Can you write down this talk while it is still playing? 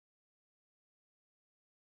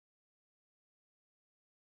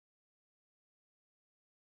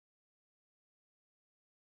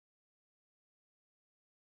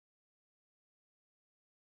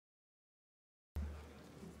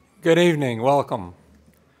Good evening, welcome.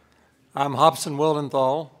 I'm Hobson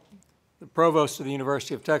Wildenthal, the Provost of the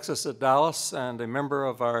University of Texas at Dallas and a member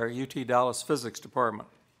of our UT Dallas Physics Department.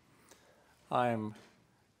 I'm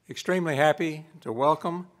extremely happy to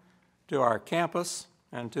welcome to our campus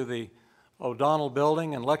and to the O'Donnell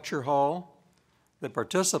Building and Lecture Hall the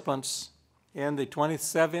participants in the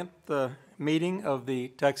 27th meeting of the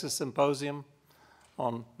Texas Symposium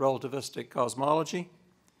on Relativistic Cosmology,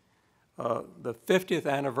 the 50th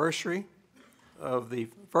anniversary of the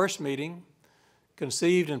first meeting,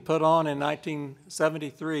 conceived and put on in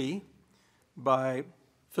 1973 by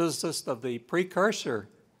physicists of the precursor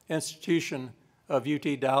institution of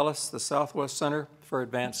UT Dallas, the Southwest Center for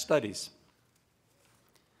Advanced Studies.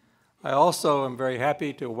 I also am very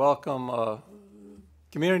happy to welcome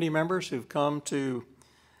community members who've come to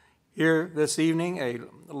hear this evening a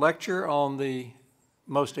lecture on the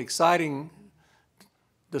most exciting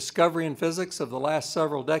discovery in physics of the last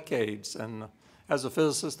several decades. And as a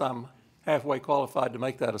physicist, I'm halfway qualified to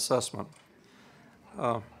make that assessment.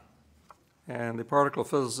 And the particle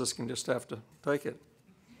physicist can just have to take it.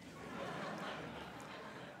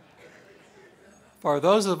 For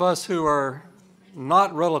those of us who are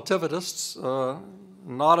not relativists,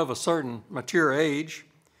 not of a certain mature age,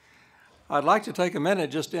 I'd like to take a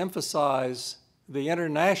minute just to emphasize the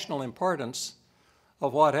international importance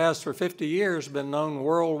of what has for 50 years been known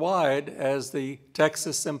worldwide as the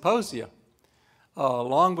Texas Symposium.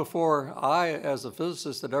 Long before I, as a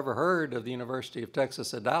physicist, had ever heard of the University of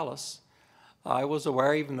Texas at Dallas, I was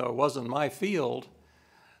aware, even though it wasn't my field,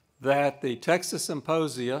 that the Texas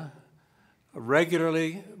Symposia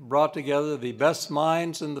regularly brought together the best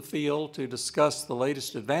minds in the field to discuss the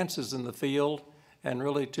latest advances in the field and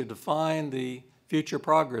really to define the future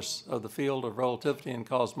progress of the field of relativity and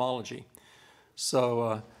cosmology.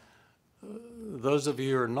 So those of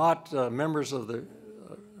you who are not members of the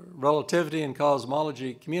relativity and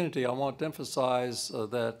cosmology community, I want to emphasize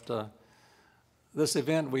that this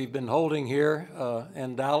event we've been holding here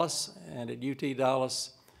in Dallas and at UT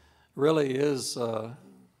Dallas really is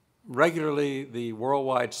regularly the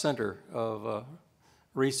worldwide center of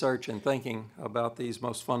research and thinking about these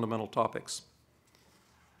most fundamental topics.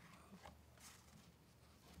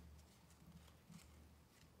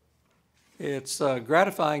 It's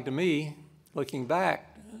gratifying to me, looking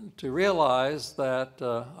back, to realize that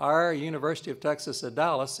our University of Texas at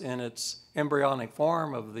Dallas, in its embryonic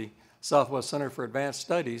form of the Southwest Center for Advanced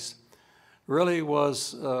Studies, really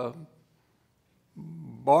was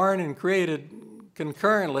born and created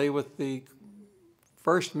concurrently with the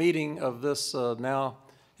first meeting of this now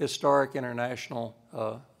historic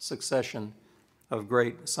international succession of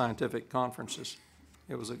great scientific conferences.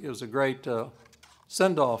 It was a great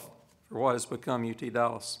send-off for what has become UT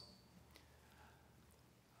Dallas.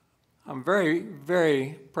 I'm very,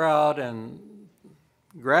 very proud and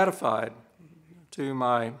gratified to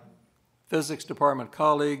my physics department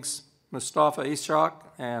colleagues, Mustafa Ishak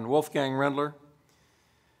and Wolfgang Rendler,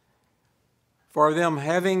 for them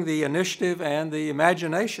having the initiative and the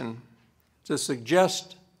imagination to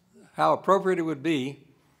suggest how appropriate it would be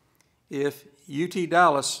if UT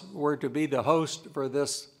Dallas were to be the host for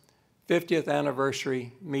this 50th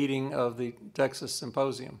anniversary meeting of the Texas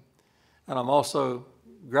Symposium. And I'm also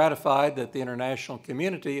gratified that the international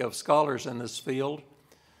community of scholars in this field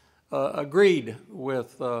agreed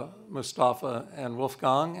with Mustafa and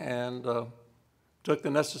Wolfgang and took the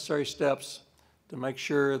necessary steps to make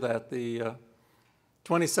sure that the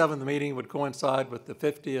 27th meeting would coincide with the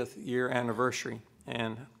 50th year anniversary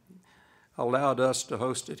and allowed us to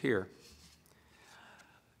host it here.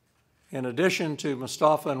 In addition to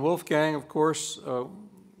Mustafa and Wolfgang, of course,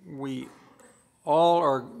 we all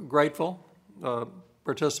are grateful,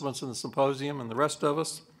 participants in the symposium and the rest of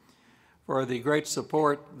us, for the great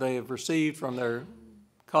support they have received from their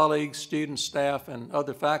colleagues, students, staff, and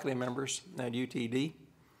other faculty members at UTD.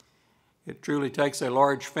 It truly takes a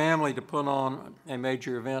large family to put on a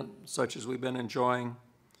major event such as we've been enjoying,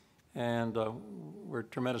 and we're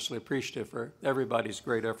tremendously appreciative for everybody's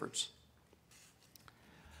great efforts.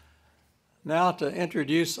 Now to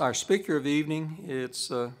introduce our speaker of the evening, it's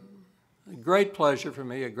a great pleasure for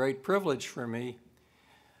me, a great privilege for me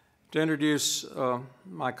to introduce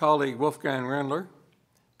my colleague Wolfgang Rendler,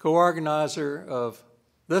 co-organizer of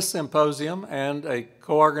this symposium and a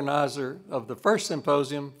co-organizer of the first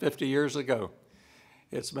symposium 50 years ago.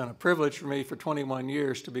 It's been a privilege for me for 21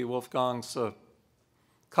 years to be Wolfgang's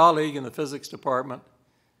colleague in the physics department,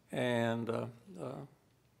 and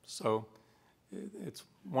so it's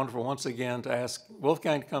wonderful once again to ask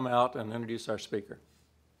Wolfgang to come out and introduce our speaker.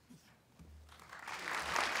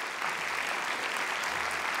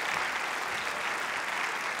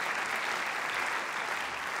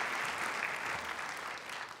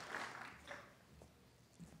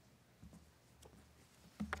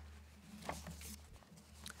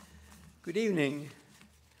 Good evening.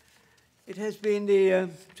 It has been the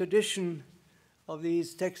tradition of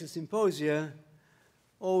these Texas Symposia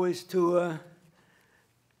always to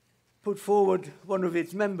put forward one of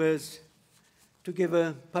its members to give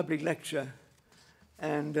a public lecture.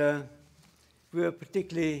 And we are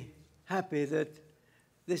particularly happy that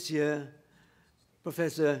this year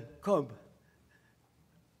Professor Kolb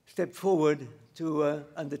stepped forward to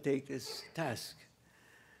undertake this task.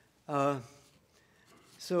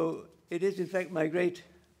 So it is, in fact, my great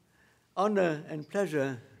honor and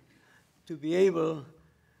pleasure to be able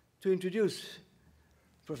to introduce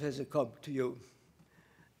Professor Kolb to you.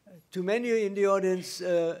 To many in the audience,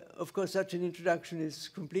 of course, such an introduction is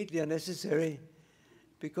completely unnecessary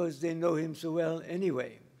because they know him so well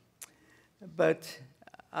anyway. But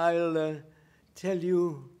I'll tell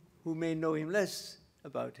you who may know him less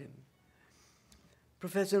about him.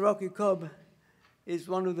 Professor Rocky Kolb is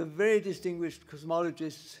one of the very distinguished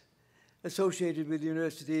cosmologists associated with the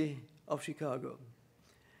University of Chicago,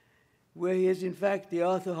 where he is, in fact, the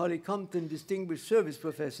Arthur Holly Compton Distinguished Service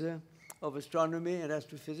Professor of Astronomy and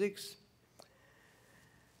Astrophysics,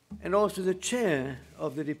 and also the chair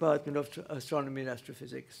of the Department of Astronomy and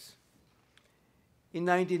Astrophysics. In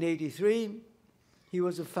 1983, he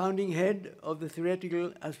was a founding head of the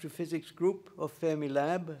Theoretical Astrophysics Group of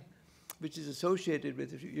Fermilab, which is associated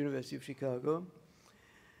with the University of Chicago.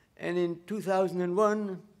 And in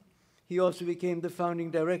 2001, he also became the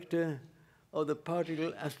founding director of the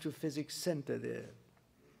Particle Astrophysics Center there.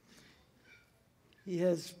 He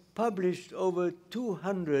has published over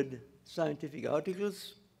 200 scientific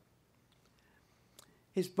articles.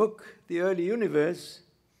 His book, The Early Universe,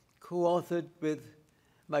 co-authored with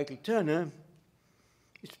Michael Turner,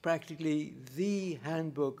 is practically the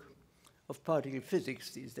handbook of particle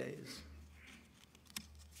physics these days.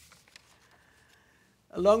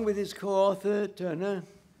 Along with his co-author, Turner,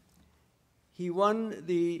 he won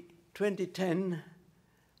the 2010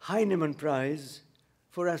 Heinemann Prize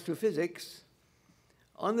for Astrophysics,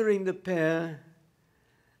 honoring the pair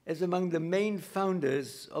as among the main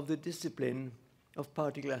founders of the discipline of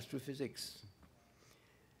particle astrophysics.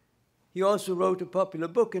 He also wrote a popular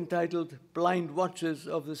book entitled Blind Watchers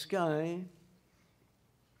of the Sky,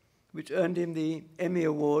 which earned him the Emmy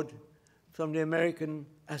Award from the American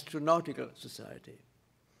Astronautical Society.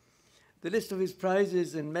 The list of his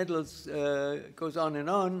prizes and medals goes on, and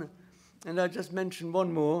I'll just mention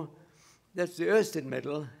one more. That's the Ørsted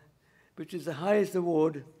Medal, which is the highest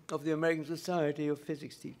award of the American Society of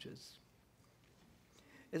Physics Teachers.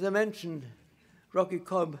 As I mentioned, Rocky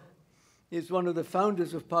Kolb is one of the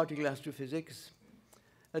founders of particle astrophysics,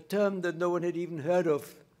 a term that no one had even heard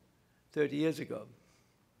of 30 years ago.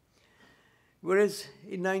 Whereas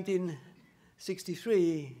in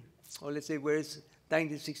 1963, or let's say whereas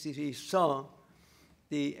 1963 saw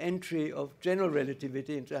the entry of general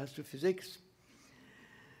relativity into astrophysics,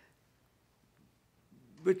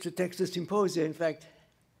 which the Texas Symposia, in fact,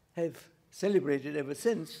 have celebrated ever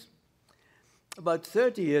since. About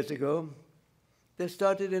 30 years ago, there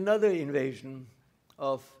started another invasion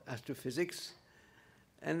of astrophysics,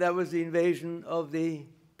 and that was the invasion of the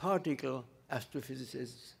particle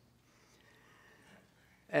astrophysicists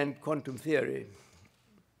and quantum theory.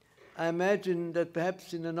 I imagine that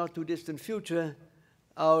perhaps in the not-too-distant future,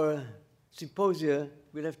 our symposia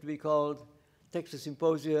will have to be called Texas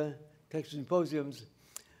Symposiums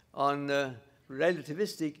on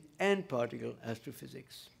relativistic and particle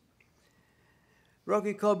astrophysics.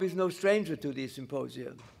 Rocky Kolb is no stranger to these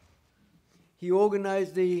symposia. He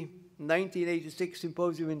organized the 1986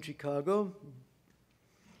 symposium in Chicago.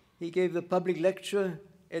 He gave the public lecture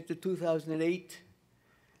at the 2008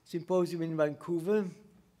 symposium in Vancouver.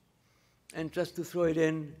 And just to throw it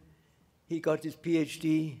in, he got his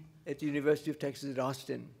PhD at the University of Texas at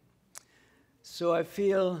Austin. So I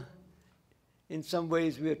feel in some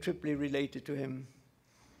ways we are triply related to him.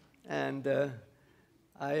 And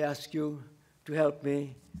I ask you to help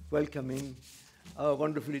me welcoming our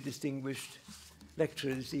wonderfully distinguished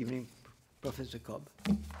lecturer this evening, Professor Kolb.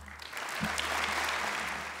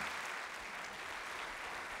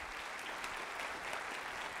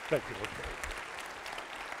 Thank you.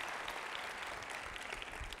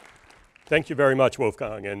 Thank you very much,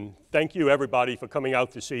 Wolfgang, and thank you everybody for coming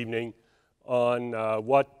out this evening on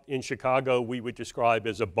what in Chicago we would describe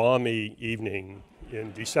as a balmy evening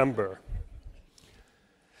in December.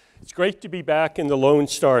 It's great to be back in the Lone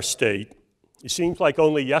Star State. It seems like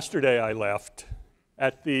only yesterday I left.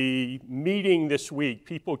 At the meeting this week,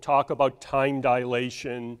 people talk about time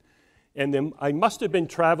dilation, and then I must have been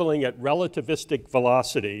traveling at relativistic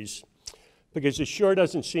velocities, because it sure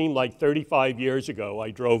doesn't seem like 35 years ago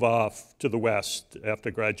I drove off to the west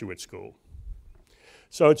after graduate school.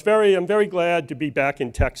 So I'm very glad to be back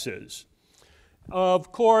in Texas.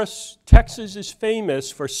 Of course, Texas is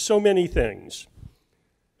famous for so many things.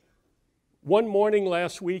 One morning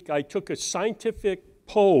last week, I took a scientific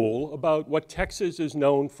poll about what Texas is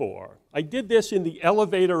known for. I did this in the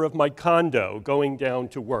elevator of my condo going down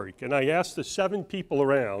to work, and I asked the 7 people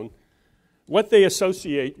around what they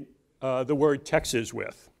associate the word Texas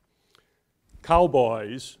with.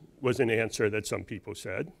 Cowboys was an answer that some people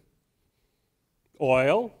said.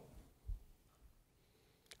 Oil.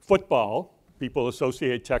 Football. People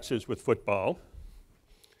associate Texas with football.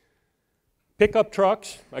 Pickup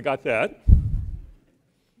trucks. I got that.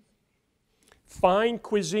 Fine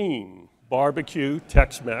cuisine. Barbecue,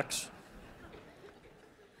 Tex-Mex.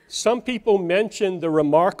 Some people mentioned the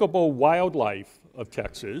remarkable wildlife of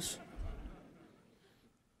Texas.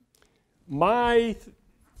 My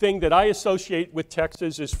thing that I associate with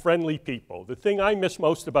Texas is friendly people. The thing I miss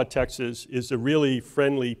most about Texas is the really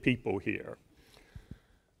friendly people here.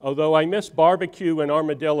 Although I miss barbecue and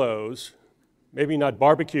armadillos, maybe not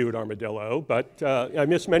barbecued armadillo, but I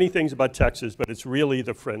miss many things about Texas, but it's really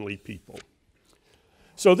the friendly people.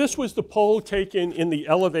 So this was the poll taken in the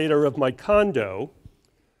elevator of my condo.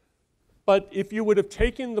 But if you would have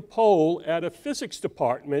taken the poll at a physics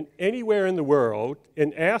department anywhere in the world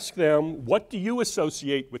and asked them, what do you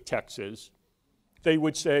associate with Texas? They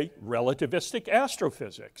would say, relativistic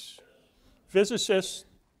astrophysics. Physicists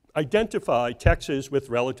identify Texas with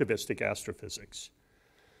relativistic astrophysics.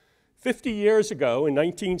 50 years ago, in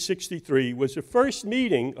 1963, was the first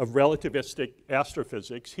meeting of relativistic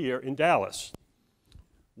astrophysics here in Dallas.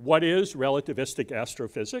 What is relativistic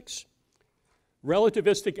astrophysics?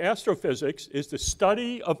 Relativistic astrophysics is the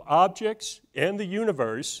study of objects and the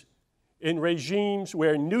universe in regimes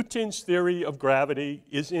where Newton's theory of gravity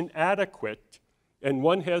is inadequate, and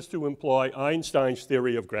one has to employ Einstein's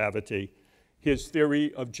theory of gravity, his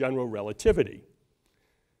theory of general relativity.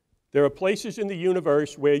 There are places in the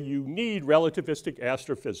universe where you need relativistic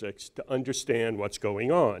astrophysics to understand what's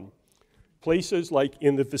going on, places like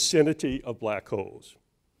in the vicinity of black holes.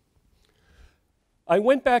 I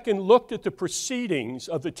went back and looked at the proceedings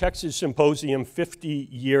of the Texas Symposium 50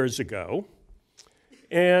 years ago,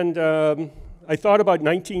 and I thought about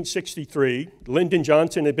 1963. Lyndon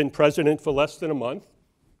Johnson had been president for less than a month.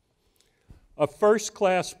 A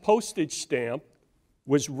first-class postage stamp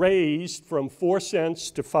was raised from 4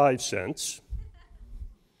 cents to 5 cents.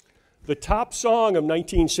 The top song of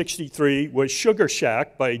 1963 was Sugar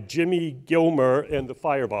Shack by Jimmy Gilmer and the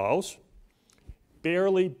Fireballs,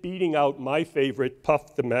 barely beating out my favorite,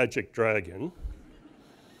 Puff the Magic Dragon.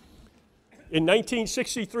 In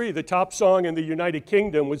 1963, the top song in the United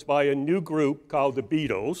Kingdom was by a new group called the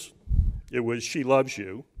Beatles. It was She Loves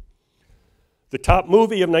You. The top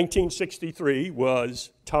movie of 1963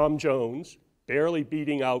 was Tom Jones, barely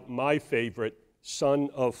beating out my favorite,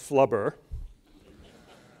 Son of Flubber,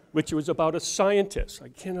 which was about a scientist. I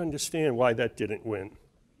can't understand why that didn't win.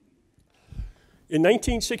 In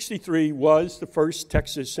 1963 was the first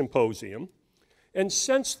Texas Symposium, and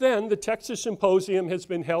since then, the Texas Symposium has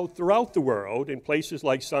been held throughout the world in places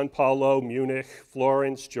like São Paulo, Munich,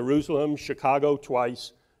 Florence, Jerusalem, Chicago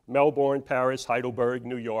twice, Melbourne, Paris, Heidelberg,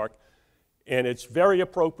 New York, and it's very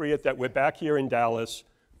appropriate that we're back here in Dallas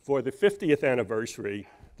for the 50th anniversary,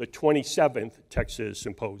 the 27th Texas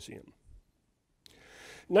Symposium.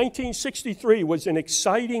 1963 was an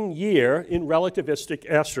exciting year in relativistic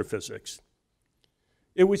astrophysics.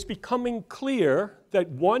 It was becoming clear that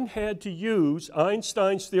one had to use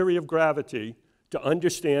Einstein's theory of gravity to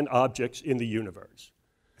understand objects in the universe.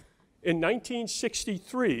 In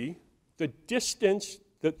 1963,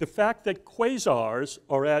 the fact that quasars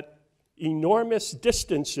are at enormous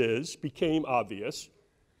distances became obvious,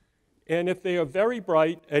 and if they are very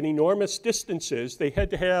bright at enormous distances, they had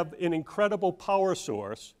to have an incredible power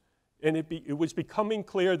source, and it was becoming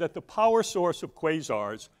clear that the power source of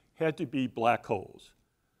quasars had to be black holes.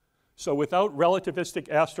 So without relativistic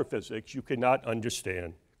astrophysics, you cannot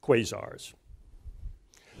understand quasars.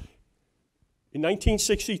 In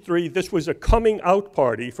 1963, this was a coming out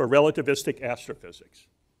party for relativistic astrophysics.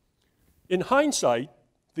 In hindsight,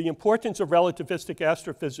 the importance of relativistic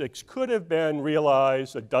astrophysics could have been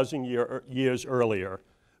realized a dozen years earlier,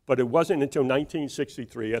 but it wasn't until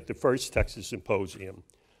 1963 at the first Texas Symposium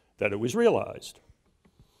that it was realized.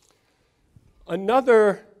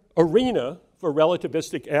 Another arena for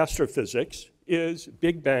relativistic astrophysics is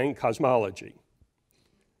Big Bang cosmology.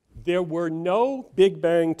 There were no Big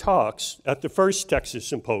Bang talks at the first Texas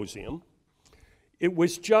Symposium. It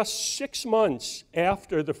was just 6 months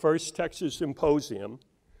after the first Texas Symposium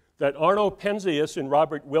that Arno Penzias and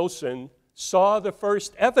Robert Wilson saw the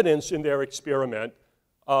first evidence in their experiment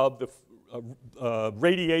of the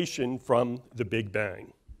radiation from the Big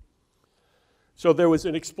Bang. So there was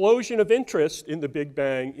an explosion of interest in the Big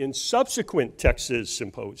Bang in subsequent Texas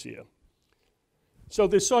symposia. So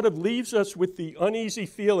this sort of leaves us with the uneasy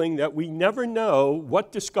feeling that we never know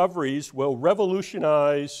what discoveries will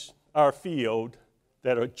revolutionize our field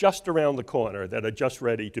that are just around the corner, that are just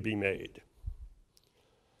ready to be made.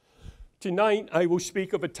 Tonight, I will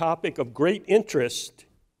speak of a topic of great interest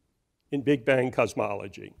in Big Bang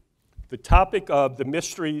cosmology, the topic of the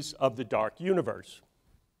mysteries of the dark universe.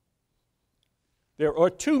 There are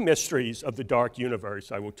two mysteries of the dark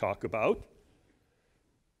universe I will talk about.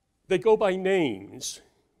 They go by names,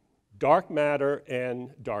 dark matter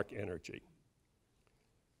and dark energy.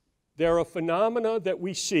 There are phenomena that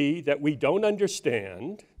we see that we don't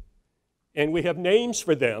understand, and we have names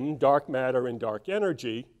for them, dark matter and dark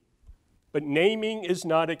energy, but naming is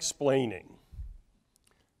not explaining.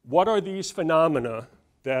 What are these phenomena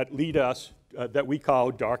that lead us, that we call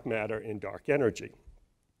dark matter and dark energy?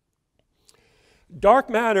 Dark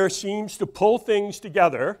matter seems to pull things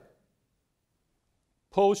together,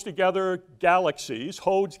 pulls together galaxies,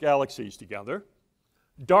 holds galaxies together.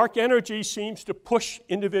 Dark energy seems to push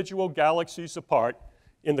individual galaxies apart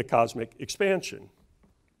in the cosmic expansion.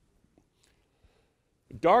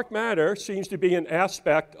 Dark matter seems to be an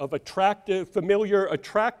aspect of familiar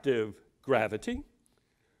attractive gravity,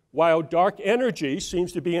 while dark energy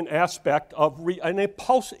seems to be an aspect of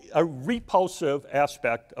a repulsive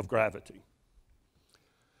aspect of gravity.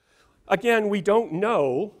 Again, we don't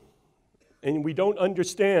know and we don't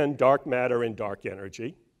understand dark matter and dark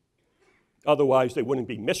energy. Otherwise, they wouldn't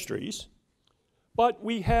be mysteries. But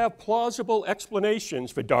we have plausible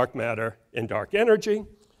explanations for dark matter and dark energy.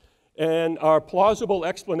 And our plausible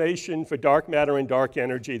explanation for dark matter and dark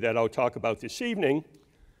energy that I'll talk about this evening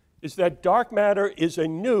is that dark matter is a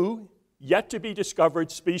new, yet to be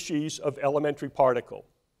discovered species of elementary particle.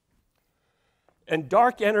 And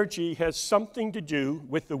dark energy has something to do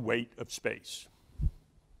with the weight of space.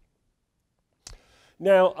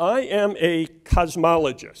 Now, I am a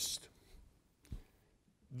cosmologist.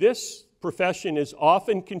 This profession is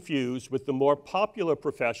often confused with the more popular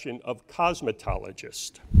profession of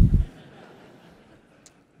cosmetologist.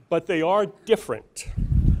 But they are different.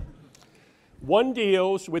 One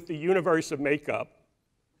deals with the universe of makeup,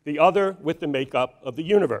 the other with the makeup of the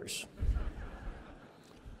universe.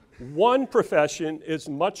 One profession is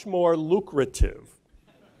much more lucrative.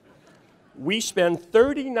 We spend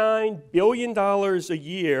 $39 billion a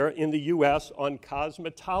year in the US on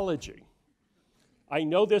cosmetology. I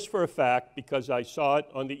know this for a fact because I saw it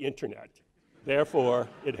on the internet. Therefore,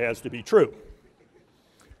 it has to be true.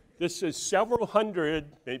 This is several hundred,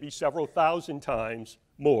 maybe several thousand times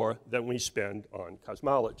more than we spend on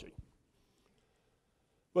cosmology.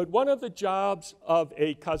 But one of the jobs of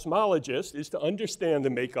a cosmologist is to understand the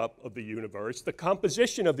makeup of the universe, the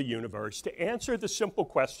composition of the universe, to answer the simple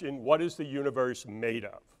question, what is the universe made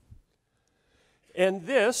of? And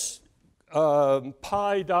this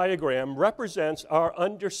pie diagram represents our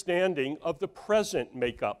understanding of the present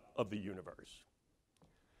makeup of the universe.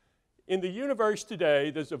 In the universe today,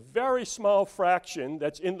 there's a very small fraction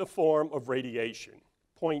that's in the form of radiation,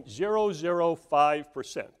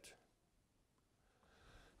 0.005%.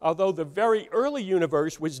 Although the very early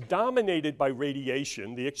universe was dominated by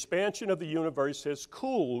radiation, the expansion of the universe has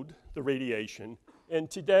cooled the radiation, and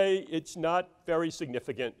today it's not very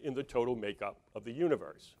significant in the total makeup of the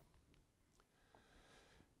universe.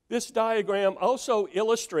 This diagram also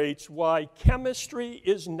illustrates why chemistry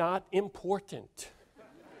is not important.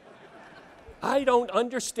 I don't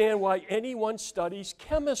understand why anyone studies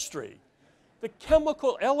chemistry. The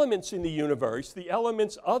chemical elements in the universe, the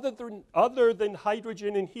elements other than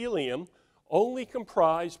hydrogen and helium, only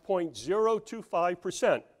comprise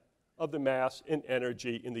 0.025% of the mass and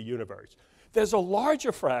energy in the universe. There's a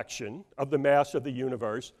larger fraction of the mass of the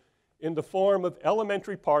universe in the form of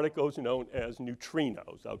elementary particles known as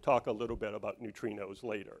neutrinos. I'll talk a little bit about neutrinos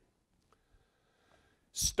later.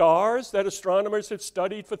 Stars that astronomers have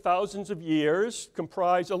studied for thousands of years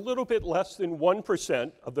comprise a little bit less than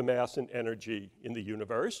 1% of the mass and energy in the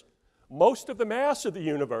universe. Most of the mass of the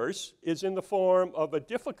universe is in the form of a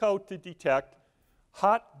difficult-to-detect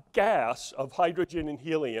hot gas of hydrogen and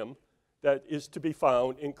helium that is to be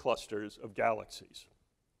found in clusters of galaxies.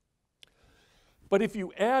 But if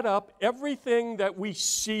you add up everything that we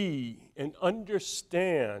see and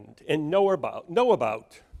understand and know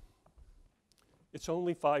about, it's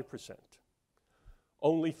only 5%.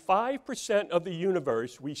 Only 5% of the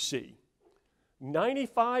universe we see.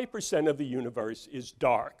 95% of the universe is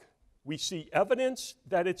dark. We see evidence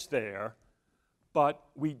that it's there, but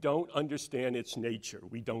we don't understand its nature.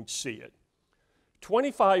 We don't see it.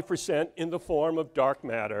 25% in the form of dark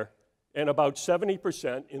matter, and about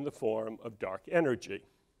 70% in the form of dark energy.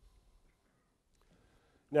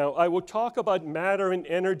 Now, I will talk about matter and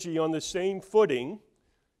energy on the same footing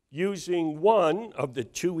using one of the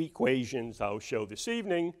two equations I'll show this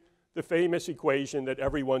evening, the famous equation that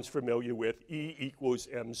everyone's familiar with, E equals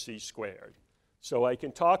mc squared. So I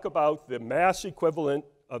can talk about the mass equivalent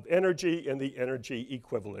of energy and the energy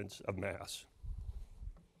equivalence of mass.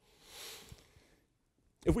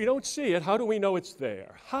 If we don't see it, how do we know it's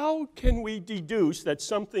there? How can we deduce that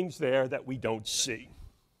something's there that we don't see?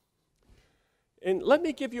 And let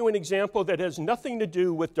me give you an example that has nothing to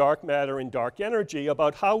do with dark matter and dark energy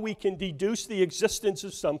about how we can deduce the existence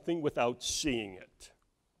of something without seeing it.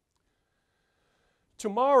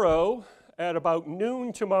 Tomorrow, at about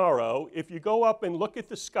noon tomorrow, if you go up and look at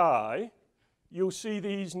the sky, you'll see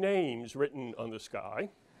these names written on the sky.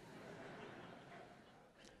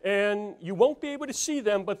 And you won't be able to see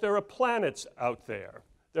them, but there are planets out there.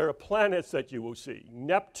 There are planets that you will see.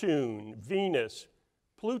 Neptune, Venus,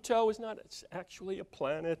 Pluto is not actually a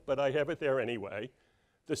planet, but I have it there anyway.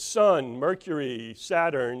 The Sun, Mercury,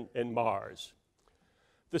 Saturn, and Mars.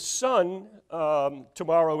 The Sun,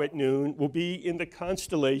 tomorrow at noon, will be in the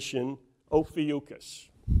constellation Ophiuchus.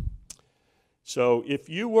 So if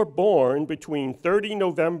you were born between 30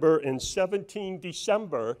 November and 17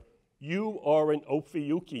 December, you are an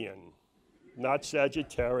Ophiuchian, not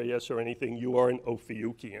Sagittarius or anything. You are an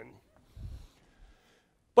Ophiuchian.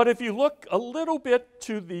 But if you look a little bit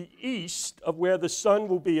to the east of where the sun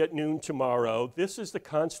will be at noon tomorrow, this is the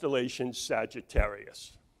constellation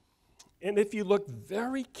Sagittarius. And if you look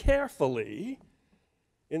very carefully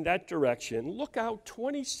in that direction, look out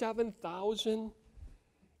 27,000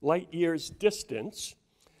 light years distance,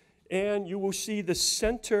 and you will see the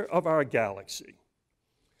center of our galaxy.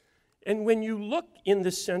 And when you look in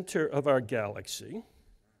the center of our galaxy,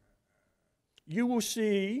 you will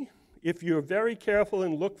see, if you're very careful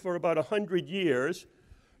and look for about 100 years,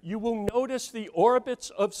 you will notice the orbits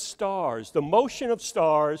of stars, the motion of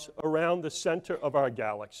stars around the center of our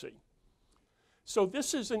galaxy. So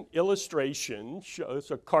this is an illustration, it's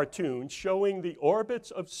a cartoon, showing the orbits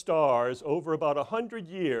of stars over about 100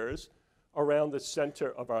 years around the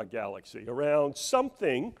center of our galaxy, around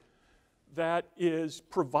something that is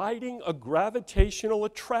providing a gravitational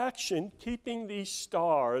attraction, keeping these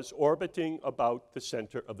stars orbiting about the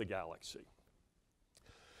center of the galaxy.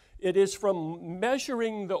 It is from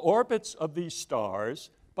measuring the orbits of these stars,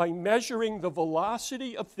 by measuring the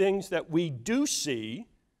velocity of things that we do see,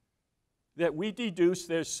 that we deduce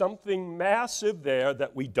there's something massive there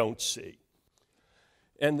that we don't see.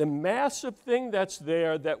 And the massive thing that's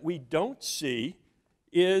there that we don't see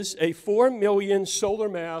is a 4 million solar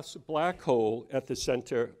mass black hole at the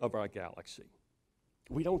center of our galaxy.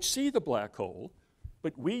 We don't see the black hole,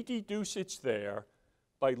 but we deduce it's there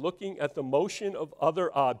by looking at the motion of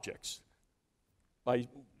other objects, by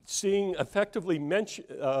seeing effectively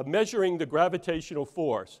measuring the gravitational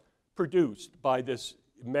force produced by this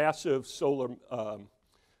massive solar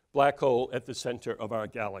black hole at the center of our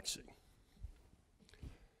galaxy.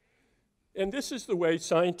 And this is the way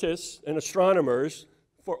scientists and astronomers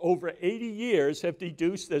for over 80 years have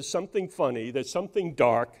deduced there's something funny, there's something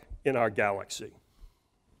dark in our galaxy.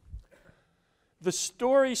 The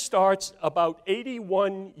story starts about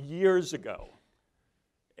 81 years ago.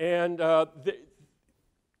 And the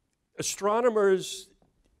astronomers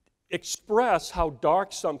express how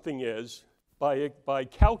dark something is by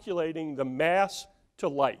calculating the mass to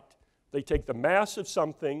light. They take the mass of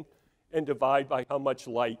something and divide by how much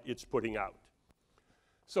light it's putting out.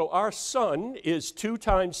 So our sun is 2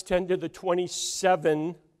 times 10 to the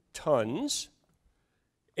 27 tons,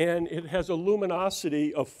 and it has a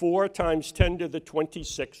luminosity of 4 times 10 to the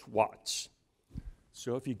 26 watts.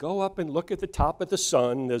 So if you go up and look at the top of the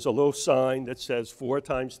sun, there's a little sign that says 4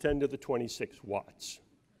 times 10 to the 26 watts.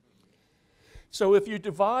 So if you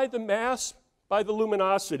divide the mass by the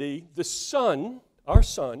luminosity, the sun, our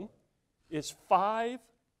sun, is 5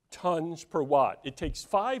 tons per watt. It takes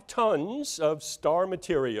 5 tons of star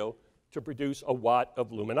material to produce a watt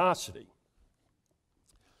of luminosity.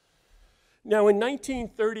 Now, in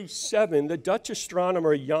 1937, the Dutch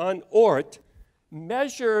astronomer Jan Oort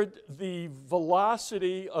measured the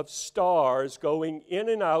velocity of stars going in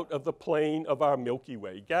and out of the plane of our Milky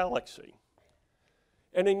Way galaxy.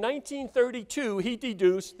 And in 1932, he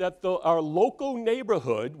deduced that our local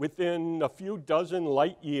neighborhood, within a few dozen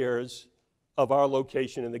light years of our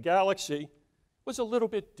location in the galaxy, was a little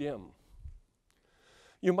bit dim.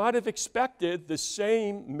 You might have expected the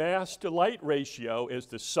same mass to light ratio as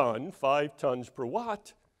the sun, 5 tons per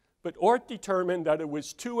watt, but Oort determined that it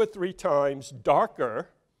was 2 or 3 times darker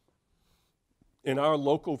in our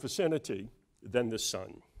local vicinity than the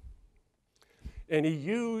sun. And he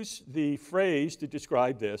used the phrase to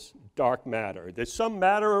describe this, dark matter. There's some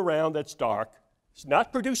matter around that's dark. It's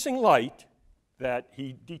not producing light that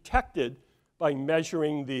he detected by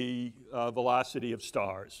measuring the velocity of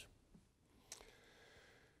stars.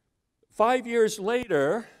 5 years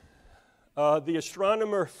later, the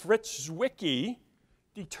astronomer Fritz Zwicky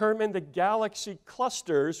determined the galaxy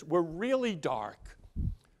clusters were really dark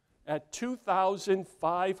at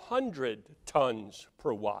 2,500 tons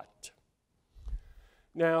per watt.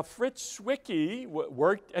 Now, Fritz Zwicky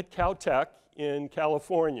worked at Caltech in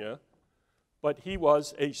California, but he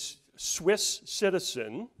was a Swiss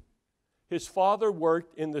citizen. His father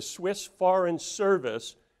worked in the Swiss Foreign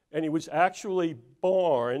Service, and he was actually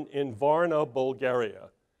born in Varna, Bulgaria.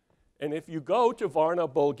 And if you go to Varna,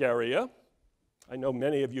 Bulgaria, I know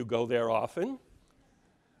many of you go there often,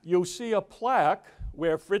 you'll see a plaque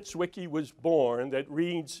where Fritz Zwicky was born that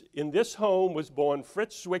reads, "In this home was born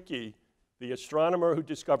Fritz Zwicky, the astronomer who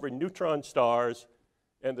discovered neutron stars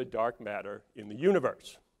and the dark matter in the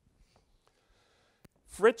universe."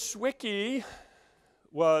 Fritz Zwicky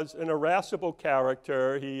was an irascible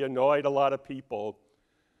character. He annoyed a lot of people,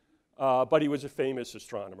 but he was a famous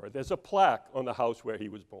astronomer. There's a plaque on the house where he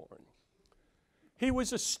was born. He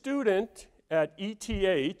was a student at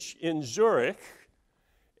ETH in Zurich,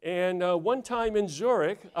 and one time in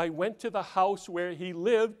Zurich, I went to the house where he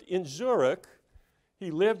lived in Zurich.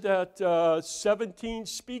 He lived at 17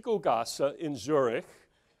 Spiegelgasse in Zurich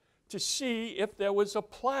to see if there was a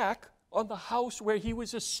plaque on the house where he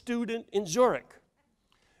was a student in Zurich.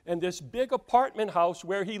 And this big apartment house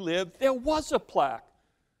where he lived, there was a plaque.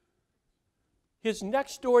 His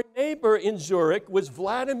next door neighbor in Zurich was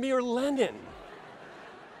Vladimir Lenin.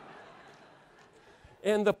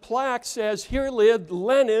 And the plaque says, "Here lived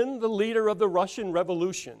Lenin, the leader of the Russian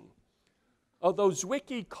Revolution." Although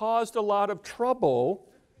Zwicky caused a lot of trouble,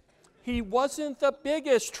 he wasn't the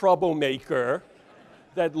biggest troublemaker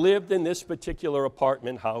that lived in this particular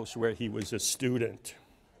apartment house where he was a student.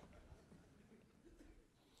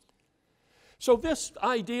 So this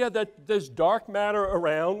idea that there's dark matter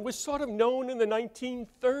around was sort of known in the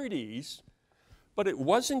 1930s, but it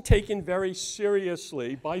wasn't taken very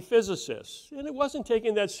seriously by physicists, and it wasn't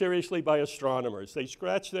taken that seriously by astronomers. They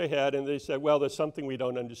scratched their head and they said, well, there's something we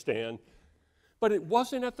don't understand. But it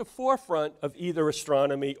wasn't at the forefront of either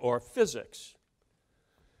astronomy or physics.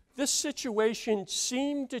 This situation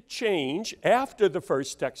seemed to change after the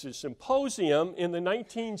first Texas Symposium in the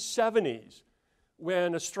 1970s,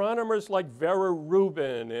 when astronomers like Vera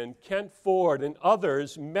Rubin and Kent Ford and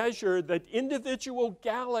others measured that individual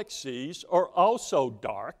galaxies are also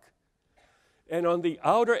dark. And on the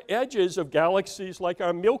outer edges of galaxies like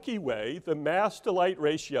our Milky Way, the mass-to-light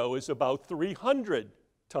ratio is about 300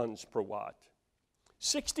 tons per watt,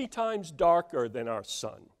 60 times darker than our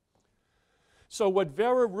sun. So what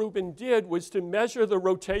Vera Rubin did was to measure the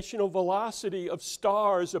rotational velocity of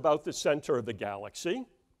stars about the center of the galaxy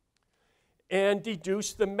and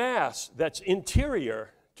deduce the mass that's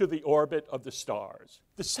interior to the orbit of the stars,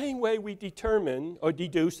 the same way we determine or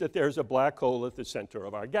deduce that there's a black hole at the center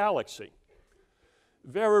of our galaxy.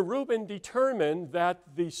 Vera Rubin determined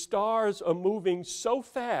that the stars are moving so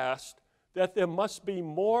fast that there must be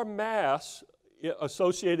more mass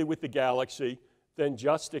associated with the galaxy than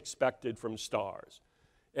just expected from stars.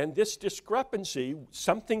 And this discrepancy,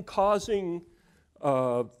 something causing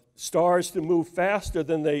stars to move faster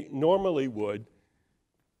than they normally would,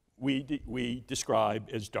 we describe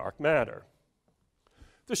as dark matter.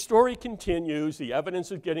 The story continues. The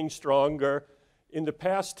evidence is getting stronger. In the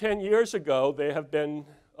past 10 years ago, there have been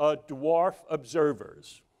dwarf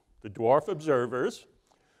observers. The dwarf observers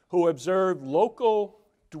who observed local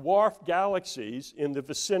dwarf galaxies in the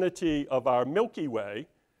vicinity of our Milky Way,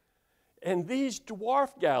 and these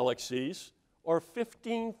dwarf galaxies are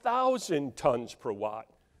 15,000 tons per watt.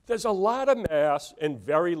 There's a lot of mass and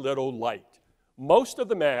very little light. Most of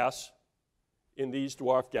the mass in these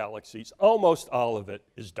dwarf galaxies, almost all of it,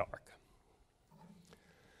 is dark.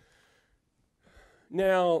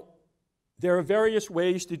 Now, there are various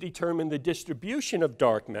ways to determine the distribution of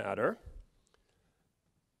dark matter.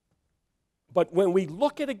 But when we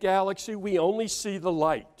look at a galaxy, we only see the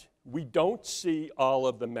light. We don't see all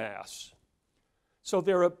of the mass. So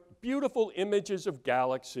there are beautiful images of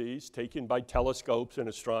galaxies taken by telescopes and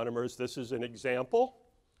astronomers. This is an example.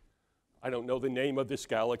 I don't know the name of this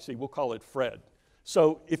galaxy. We'll call it Fred.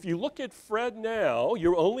 So if you look at Fred now,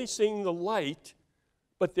 you're only seeing the light,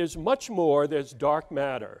 But there's much more, there's dark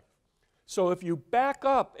matter. So if you back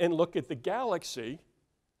up and look at the galaxy,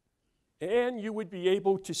 and you would be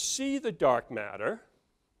able to see the dark matter,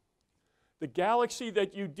 the galaxy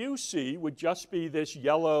that you do see would just be this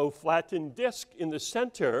yellow flattened disk in the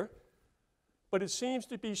center, but it seems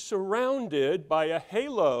to be surrounded by a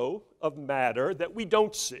halo of matter that we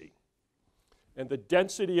don't see. And the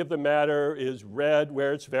density of the matter is red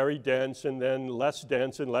where it's very dense, and then less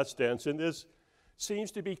dense, and there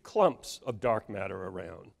seems to be clumps of dark matter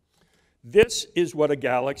around. This is what a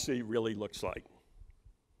galaxy really looks like,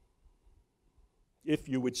 if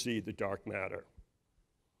you would see the dark matter.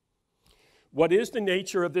 What is the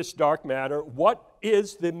nature of this dark matter? What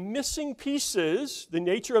is the missing pieces, the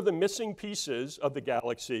nature of the missing pieces of the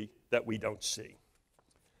galaxy that we don't see?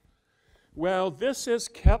 Well, this has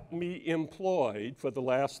kept me employed for the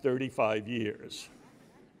last 35 years.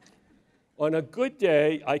 On a good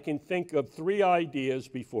day, I can think of 3 ideas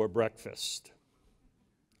before breakfast.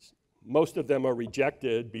 Most of them are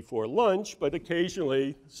rejected before lunch, but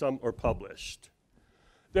occasionally some are published.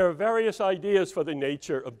 There are various ideas for the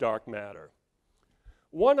nature of dark matter.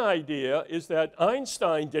 One idea is that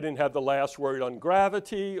Einstein didn't have the last word on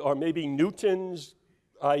gravity, or maybe Newton's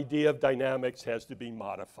idea of dynamics has to be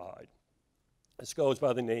modified. This goes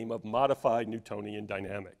by the name of modified Newtonian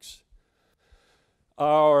dynamics.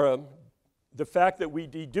 The fact that we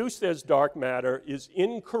deduced as dark matter is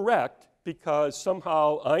incorrect because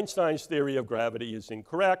somehow Einstein's theory of gravity is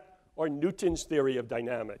incorrect, or Newton's theory of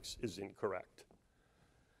dynamics is incorrect.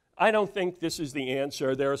 I don't think this is the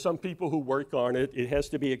answer. There are some people who work on it. It has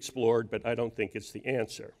to be explored, but I don't think it's the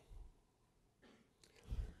answer.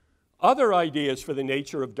 Other ideas for the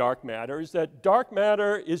nature of dark matter is that dark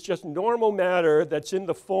matter is just normal matter that's in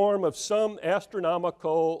the form of some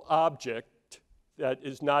astronomical object that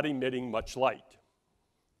is not emitting much light.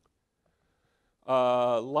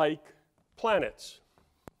 Like planets.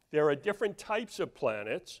 There are different types of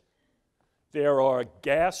planets. There are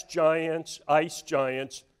gas giants, ice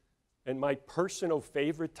giants, and my personal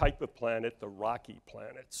favorite type of planet, the rocky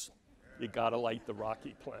planets. You gotta like the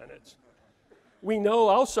rocky planets. We know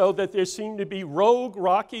also that there seem to be rogue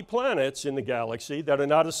rocky planets in the galaxy that are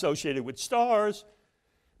not associated with stars.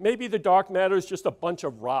 Maybe the dark matter is just a bunch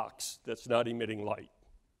of rocks that's not emitting light.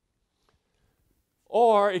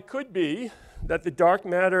 Or it could be that the dark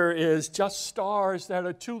matter is just stars that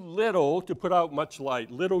are too little to put out much light,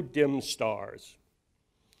 little dim stars.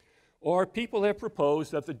 Or people have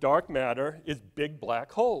proposed that the dark matter is big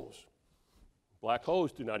black holes. Black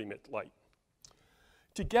holes do not emit light.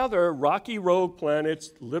 Together, rocky rogue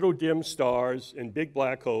planets, little dim stars, and big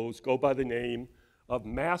black holes go by the name of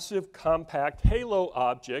massive compact halo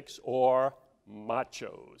objects, or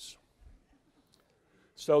machos.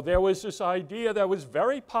 So there was this idea that was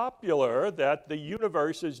very popular that the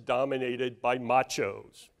universe is dominated by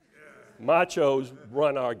machos. Machos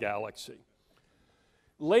run our galaxy.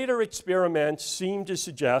 Later experiments seem to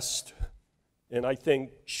suggest, and I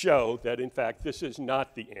think show, that in fact this is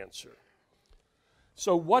not the answer.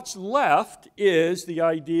 So what's left is the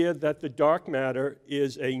idea that the dark matter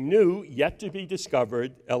is a new, yet to be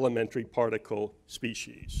discovered elementary particle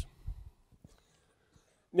species.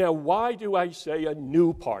 Now, why do I say a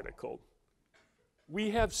new particle?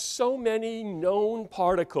 We have so many known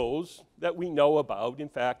particles that we know about. In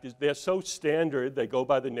fact, they're so standard, they go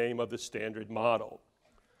by the name of the Standard Model.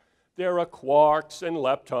 There are quarks and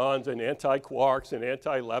leptons and anti-quarks and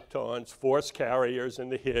anti-leptons, force carriers and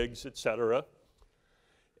the Higgs, etc.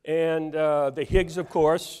 And the Higgs, of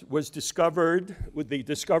course, was discovered, the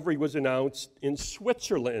discovery was announced in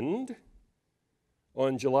Switzerland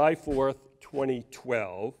on July 4th,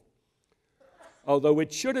 2012, although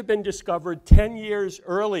it should have been discovered 10 years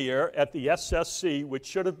earlier at the SSC, which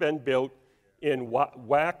should have been built in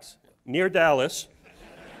Wax, near Dallas.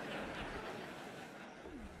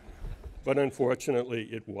 But unfortunately,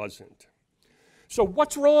 it wasn't. So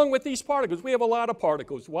what's wrong with these particles? We have a lot of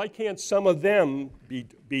particles. Why can't some of them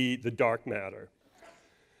be the dark matter?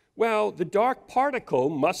 Well, the dark particle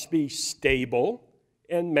must be stable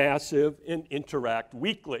and massive and interact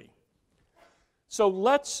weakly. So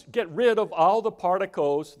let's get rid of all the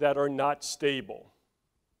particles that are not stable.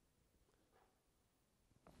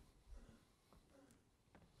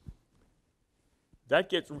 That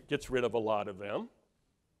gets rid of a lot of them.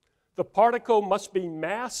 The particle must be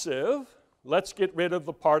massive. Let's get rid of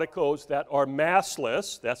the particles that are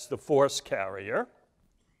massless. That's the force carrier.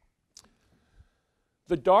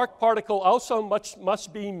 The dark particle also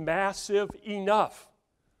must be massive enough.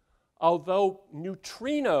 Although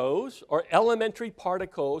neutrinos are elementary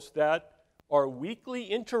particles that are weakly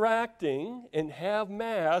interacting and have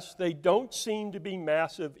mass, they don't seem to be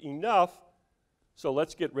massive enough, so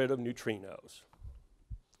let's get rid of neutrinos.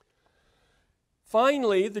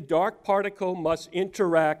 Finally, the dark particle must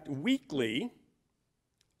interact weakly.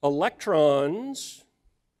 Electrons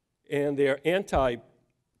and their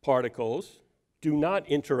antiparticles do not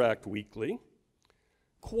interact weakly.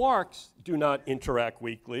 Quarks do not interact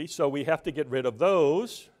weakly, so we have to get rid of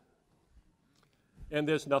those, and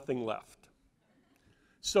there's nothing left.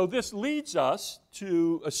 So this leads us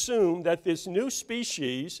to assume that this new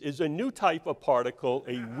species is a new type of particle,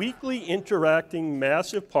 a weakly interacting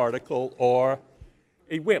massive particle, or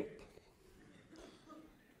a WIMP.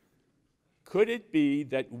 Could it be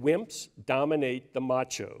that WIMPs dominate the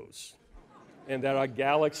machos, and that our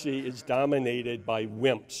galaxy is dominated by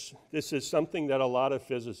WIMPs? This is something that a lot of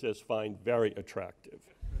physicists find very attractive.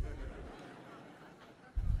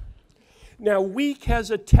 Now, weak has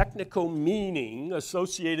a technical meaning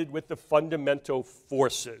associated with the fundamental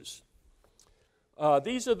forces.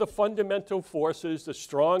 These are the fundamental forces: the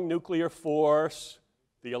strong nuclear force,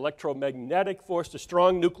 the electromagnetic force. The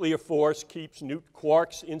strong nuclear force keeps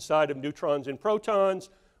quarks inside of neutrons and protons,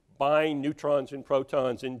 bind neutrons and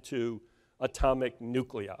protons into atomic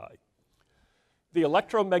nuclei. The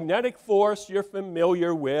electromagnetic force you're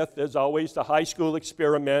familiar with. There's always the high school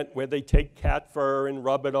experiment where they take cat fur and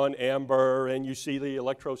rub it on amber and you see the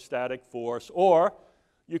electrostatic force. Or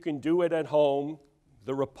you can do it at home.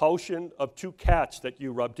 The repulsion of two cats that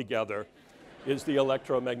you rub together is the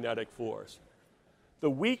electromagnetic force. The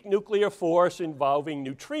weak nuclear force involving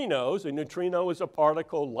neutrinos. A neutrino is a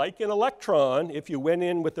particle like an electron if you went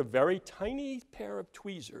in with a very tiny pair of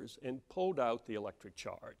tweezers and pulled out the electric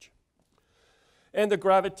charge. And the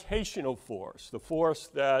gravitational force, the force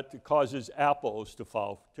that causes apples to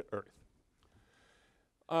fall to Earth.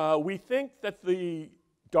 We think that the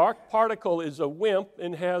dark particle is a WIMP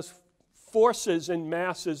and has forces and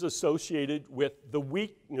masses associated with the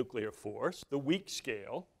weak nuclear force, the weak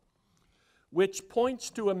scale, which points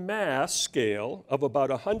to a mass scale of about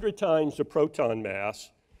 100 times the proton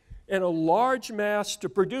mass, and a large mass to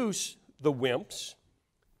produce the WIMPs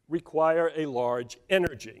require a large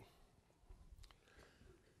energy.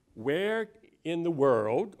 Where in the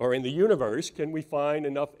world or in the universe can we find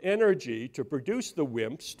enough energy to produce the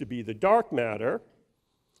WIMPs to be the dark matter?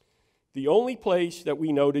 The only place that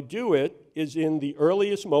we know to do it is in the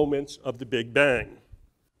earliest moments of the Big Bang.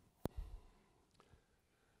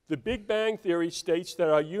 The Big Bang theory states that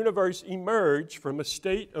our universe emerged from a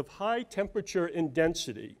state of high temperature and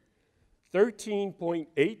density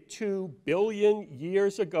 13.82 billion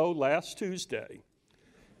years ago last Tuesday,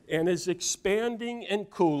 and is expanding and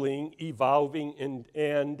cooling, evolving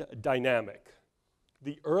and dynamic.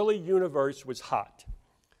 The early universe was hot.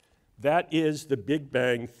 That is the Big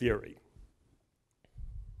Bang theory.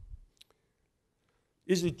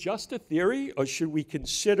 Is it just a theory, or should we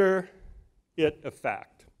consider it a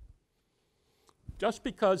fact? Just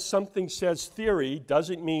because something says theory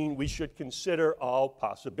doesn't mean we should consider all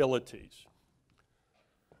possibilities.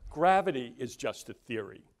 Gravity is just a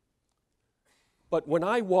theory. But when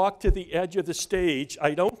I walk to the edge of the stage,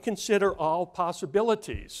 I don't consider all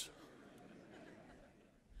possibilities.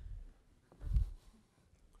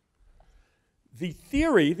 The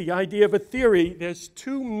theory, the idea of a theory, there's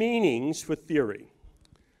two meanings for theory.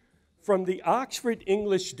 From the Oxford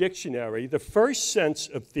English Dictionary, the first sense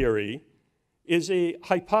of theory is a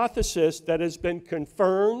hypothesis that has been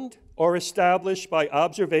confirmed or established by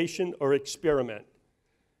observation or experiment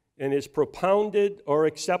and is propounded or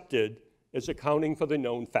accepted as accounting for the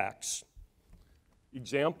known facts.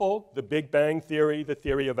 Example, the Big Bang theory, the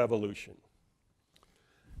theory of evolution.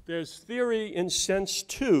 There's theory in sense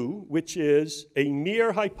two, which is a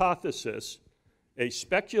mere hypothesis, a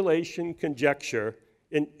speculation, conjecture,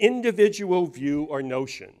 an individual view or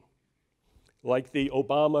notion, like the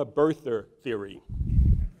Obama birther theory.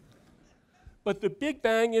 But the Big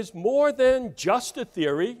Bang is more than just a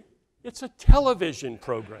theory, it's a television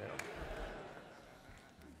program.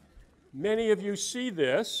 Many of you see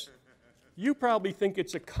this. You probably think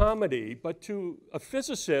it's a comedy, but to a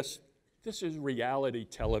physicist, this is reality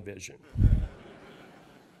television.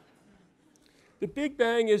 The Big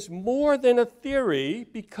Bang is more than a theory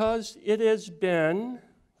because it has been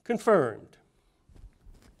confirmed.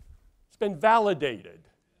 It's been validated.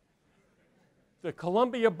 The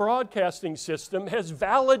Columbia Broadcasting System has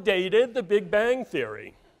validated the Big Bang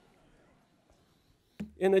theory.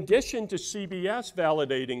 In addition to CBS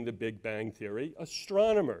validating the Big Bang theory,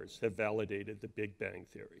 astronomers have validated the Big Bang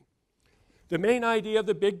theory. The main idea of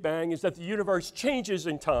the Big Bang is that the universe changes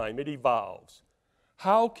in time, it evolves.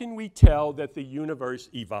 How can we tell that the universe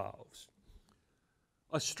evolves?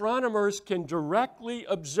 astronomers can directly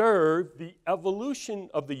observe the evolution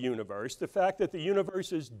of the universe, the fact that the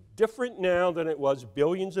universe is different now than it was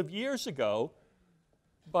billions of years ago,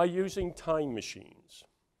 by using time machines.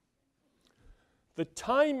 The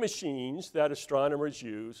time machines that astronomers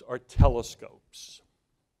use are telescopes.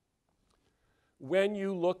 When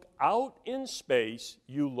you look out in space,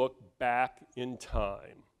 you look back in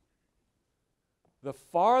time. The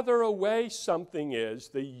farther away something is,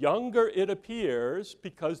 the younger it appears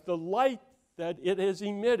because the light that it has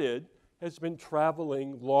emitted has been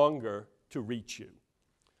traveling longer to reach you.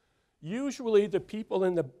 Usually the people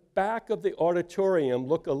in the back of the auditorium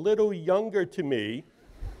look a little younger to me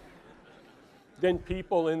than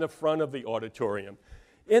people in the front of the auditorium.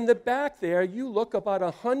 In the back there, you look about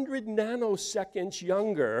 100 nanoseconds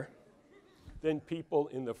younger than people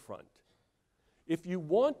in the front. If you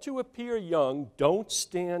want to appear young, don't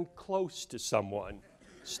stand close to someone.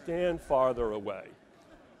 Stand farther away.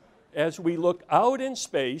 As we look out in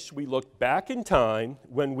space, we look back in time.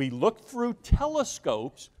 When we look through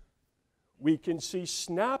telescopes, we can see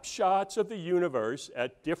snapshots of the universe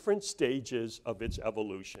at different stages of its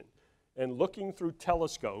evolution. And looking through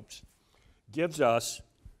telescopes gives us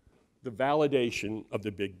the validation of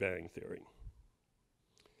the Big Bang theory.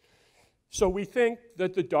 So we think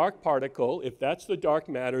that the dark particle, if that's the dark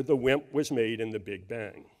matter, the WIMP was made in the Big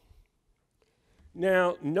Bang.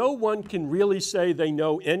 Now, no one can really say they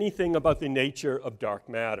know anything about the nature of dark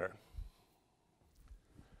matter.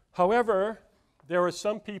 However, there are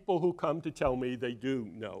some people who come to tell me they do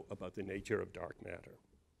know about the nature of dark matter.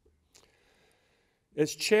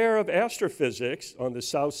 As chair of Astrophysics on the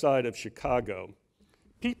south side of Chicago,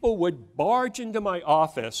 people would barge into my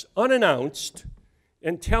office unannounced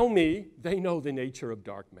and tell me they know the nature of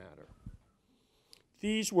dark matter.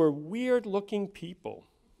 These were weird-looking people.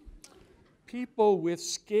 People with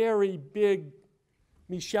scary, big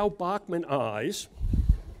Michelle Bachmann eyes.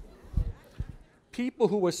 People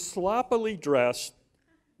who were sloppily dressed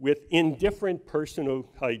with indifferent personal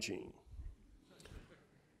hygiene.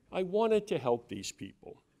 I wanted to help these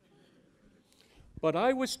people. But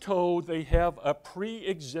I was told they have a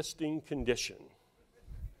pre-existing condition.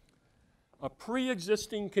 A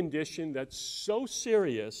pre-existing condition that's so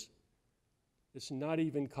serious, it's not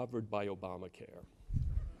even covered by Obamacare.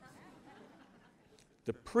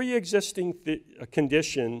 The pre-existing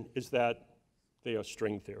condition is that they are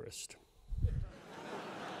string theorists.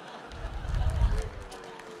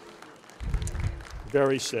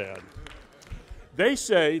 Very sad. They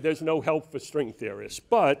say there's no help for string theorists,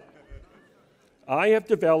 but I have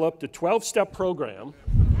developed a 12-step program,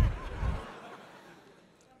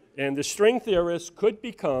 and the string theorists could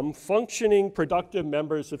become functioning, productive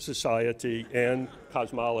members of society and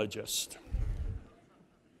cosmologists.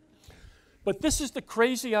 But this is the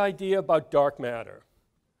crazy idea about dark matter.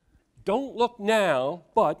 Don't look now,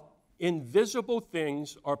 but invisible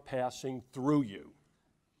things are passing through you.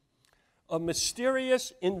 A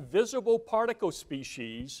mysterious, invisible particle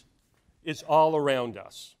species is all around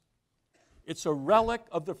us. It's a relic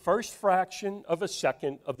of the first fraction of a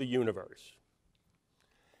second of the universe.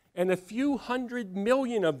 And a few 100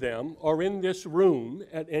 million of them are in this room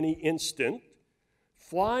at any instant,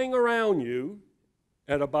 flying around you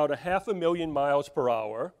at about 500,000 miles per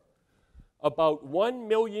hour. About 1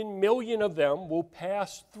 million of them will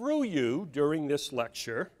pass through you during this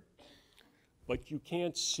lecture, but you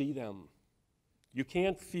can't see them. You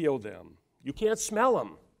can't feel them. You can't smell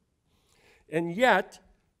them. And yet,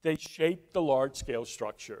 they shape the large-scale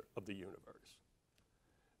structure of the universe.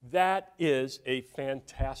 That is a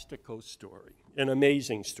fantastical story, an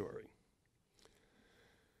amazing story.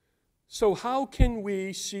 So how can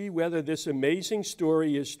we see whether this amazing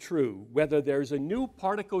story is true, whether there's a new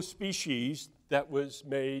particle species that was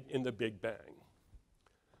made in the Big Bang?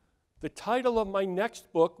 The title of my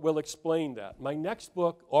next book will explain that. My next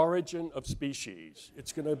book, Origin of Species.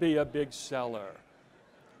 It's going to be a big seller.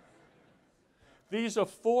 These are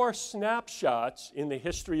 4 snapshots in the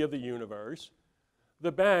history of the universe.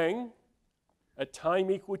 The Bang, at time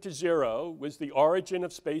equal to 0, was the origin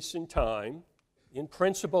of space and time. In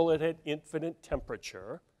principle, it had infinite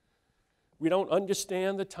temperature. We don't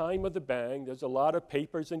understand the time of the Bang. There's a lot of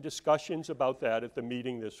papers and discussions about that at the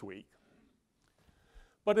meeting this week.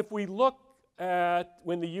 But if we look at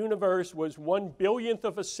when the universe was 1 billionth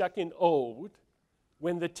of a second old,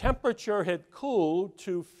 when the temperature had cooled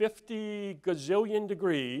to 50 gazillion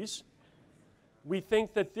degrees, we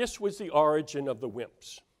think that this was the origin of the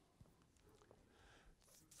WIMPs.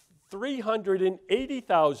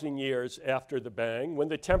 380,000 years after the Bang, when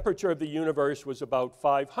the temperature of the universe was about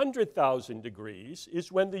 500,000 degrees,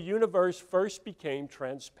 is when the universe first became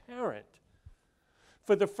transparent.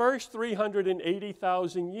 For the first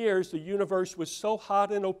 380,000 years, the universe was so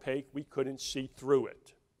hot and opaque we couldn't see through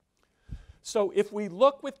it. So if we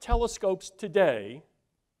look with telescopes today,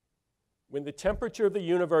 when the temperature of the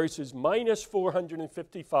universe is minus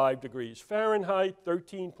 455 degrees Fahrenheit,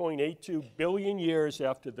 13.82 billion years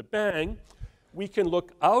after the bang, we can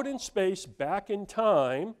look out in space back in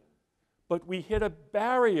time, but we hit a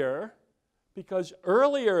barrier because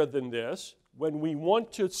earlier than this, when we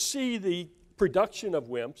want to see the production of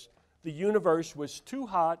WIMPs, the universe was too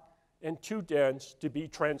hot and too dense to be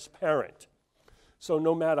transparent. So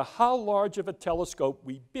no matter how large of a telescope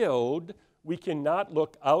we build, we cannot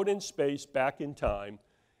look out in space back in time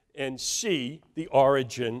and see the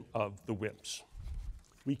origin of the WIMPs.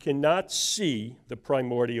 We cannot see the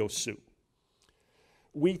primordial soup.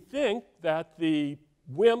 We think that the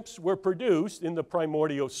WIMPs were produced in the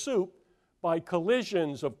primordial soup by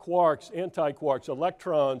collisions of quarks, antiquarks,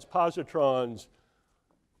 electrons, positrons,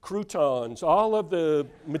 croutons, all of the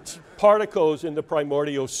particles in the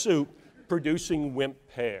primordial soup producing WIMP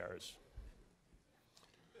pairs.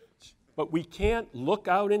 But we can't look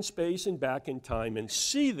out in space and back in time and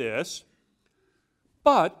see this,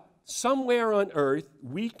 but somewhere on Earth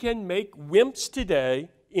we can make WIMPs today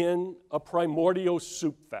in a primordial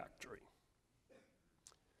soup factory.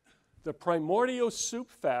 The primordial soup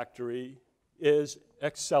factory is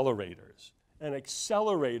accelerators. An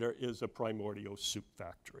accelerator is a primordial soup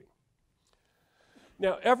factory.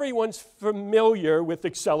 Now, everyone's familiar with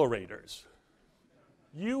accelerators.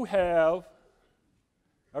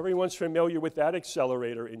 Everyone's familiar with that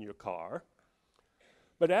accelerator in your car.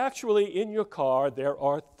 But actually, in your car, there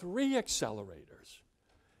are 3 accelerators.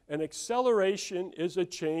 An acceleration is a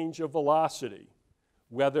change of velocity,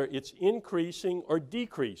 whether it's increasing or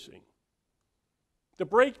decreasing. The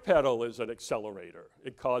brake pedal is an accelerator.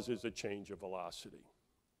 It causes a change of velocity.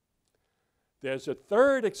 There's a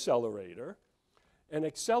third accelerator. An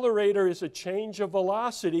accelerator is a change of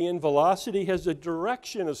velocity, and velocity has a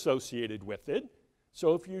direction associated with it.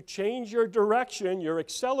 So if you change your direction, you're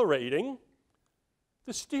accelerating.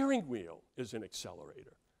 The steering wheel is an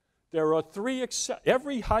accelerator. There are 3,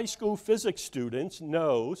 every high school physics student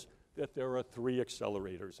knows that there are 3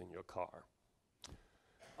 accelerators in your car.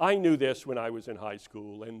 I knew this when I was in high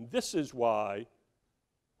school, and this is why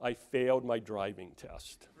I failed my driving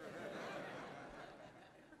test.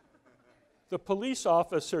 The police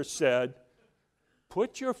officer said,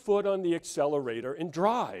 "Put your foot on the accelerator and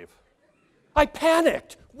drive." I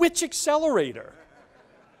panicked. Which accelerator?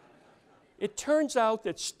 It turns out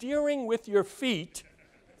that steering with your feet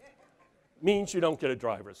means you don't get a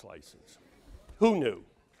driver's license. Who knew?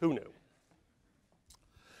 Who knew?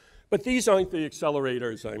 But these aren't the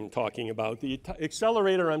accelerators I'm talking about. The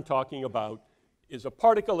accelerator I'm talking about is a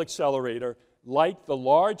particle accelerator like the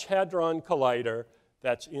Large Hadron Collider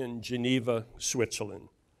that's in Geneva, Switzerland.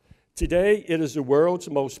 Today, it is the world's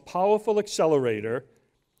most powerful accelerator.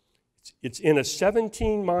 It's in a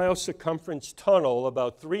 17-mile circumference tunnel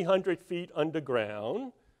about 300 feet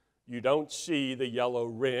underground. You don't see the yellow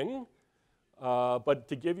ring. But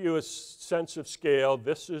to give you a sense of scale,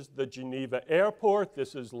 this is the Geneva airport.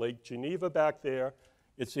 This is Lake Geneva back there.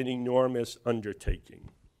 It's an enormous undertaking.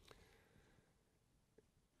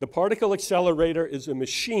 The particle accelerator is a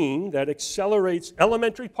machine that accelerates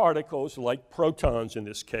elementary particles, like protons in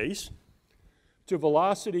this case, to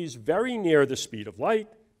velocities very near the speed of light,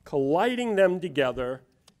 colliding them together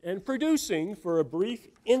and producing for a brief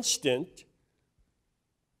instant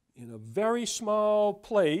in a very small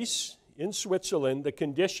place in Switzerland the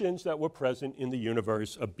conditions that were present in the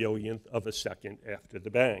universe a billionth of a second after the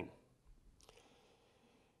bang.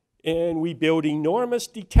 And we build enormous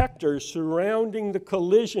detectors surrounding the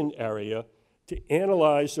collision area to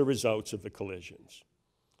analyze the results of the collisions.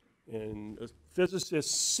 And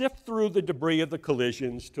physicists sift through the debris of the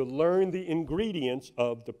collisions to learn the ingredients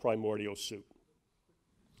of the primordial soup.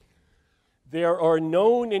 There are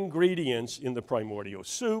known ingredients in the primordial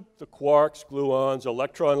soup: the quarks, gluons,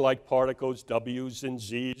 electron-like particles, W's and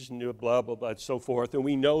Z's, and blah, blah, blah, and so forth. And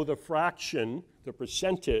we know the fraction, the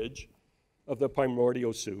percentage of the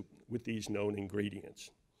primordial soup with these known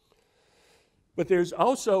ingredients. But there's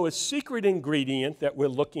also a secret ingredient that we're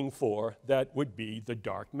looking for that would be the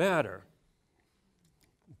dark matter.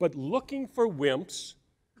 But looking for WIMPs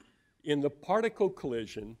in the particle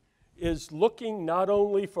collision is looking not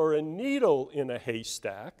only for a needle in a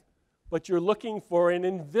haystack, but you're looking for an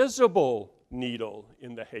invisible needle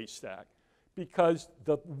in the haystack, because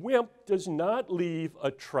the WIMP does not leave a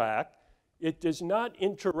track, it does not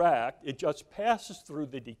interact, it just passes through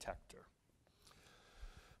the detector.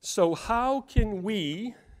 So how can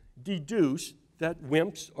we deduce that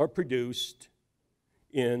WIMPs are produced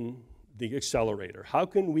in the accelerator? How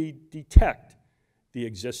can we detect the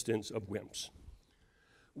existence of WIMPs?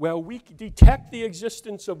 Well, we detect the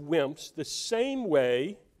existence of WIMPs the same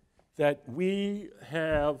way that we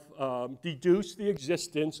have deduced the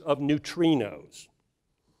existence of neutrinos.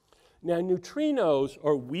 Now, neutrinos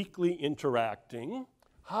are weakly interacting.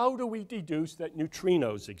 How do we deduce that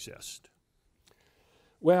neutrinos exist?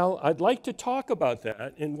 Well, I'd like to talk about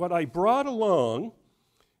that, and what I brought along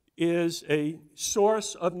is a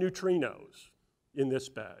source of neutrinos in this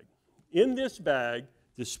bag. In this bag,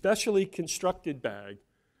 the specially constructed bag,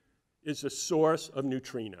 is a source of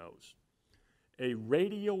neutrinos, a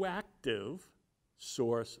radioactive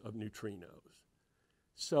source of neutrinos.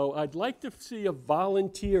 So I'd like to see a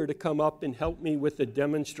volunteer to come up and help me with the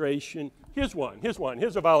demonstration. Here's one, here's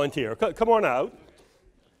a volunteer. Come on out.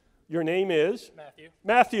 Your name is? Matthew.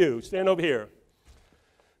 Matthew, stand over here.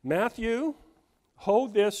 Matthew,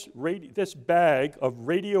 hold this bag of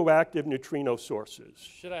radioactive neutrino sources.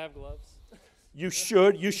 Should I have gloves? You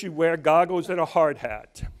should wear goggles and a hard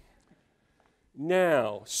hat.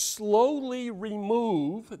 Now, slowly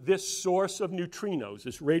remove this source of neutrinos,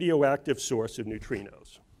 this radioactive source of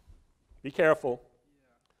neutrinos. Be careful.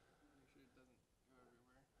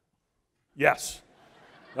 Yes.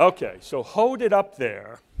 Okay, so hold it up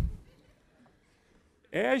there.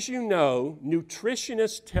 As you know,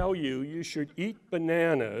 nutritionists tell you you should eat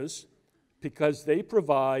bananas because they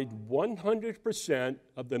provide 100%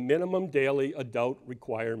 of the minimum daily adult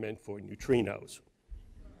requirement for neutrinos.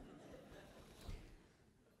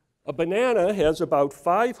 A banana has about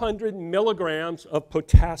 500 milligrams of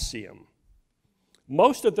potassium.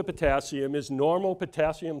 Most of the potassium is normal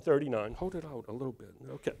potassium 39. Hold it out a little bit.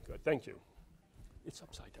 Okay, good. Thank you. It's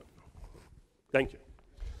upside down. Thank you.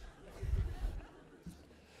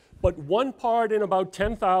 But one part in about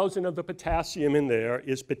 10,000 of the potassium in there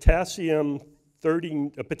is potassium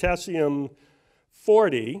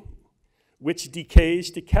 40, which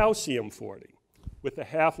decays to calcium 40, with a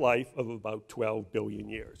half-life of about 12 billion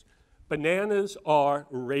years. Bananas are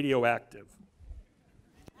radioactive.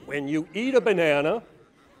 When you eat a banana,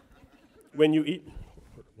 when you eat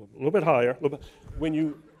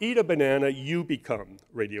a banana, you become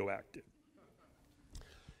radioactive.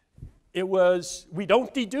 We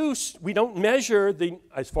don't measure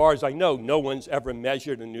as far as I know, no one's ever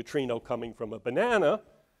measured a neutrino coming from a banana,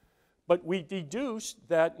 but we deduced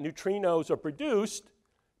that neutrinos are produced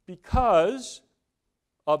because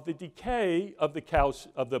of the decay of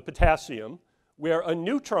the potassium, where a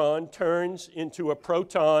neutron turns into a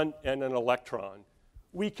proton and an electron.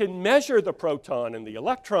 We can measure the proton and the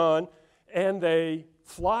electron, and they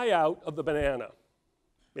fly out of the banana.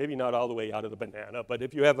 Maybe not all the way out of the banana, but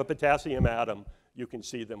if you have a potassium atom, you can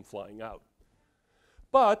see them flying out.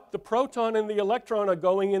 But the proton and the electron are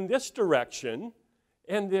going in this direction,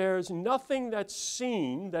 and there's nothing that's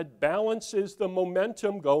seen that balances the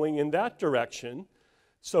momentum going in that direction.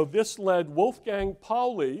 So this led Wolfgang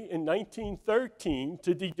Pauli in 1913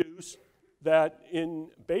 to deduce that in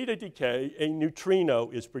beta decay, a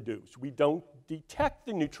neutrino is produced. We don't detect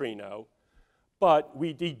the neutrino, but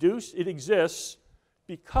we deduce it exists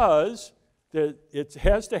because it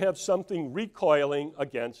has to have something recoiling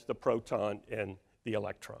against the proton and the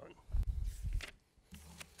electron.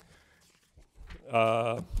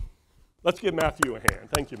 Let's give Matthew a hand.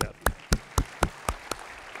 Thank you, Matthew.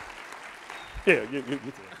 Here, you can.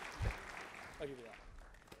 I'll give you that.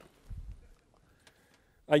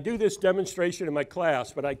 I do this demonstration in my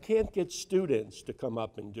class, but I can't get students to come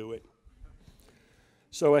up and do it.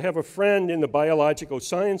 So I have a friend in the biological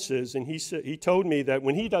sciences, and he told me that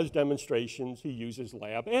when he does demonstrations, he uses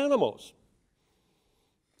lab animals.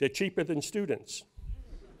 They're cheaper than students.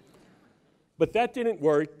 But that didn't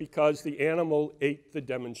work because the animal ate the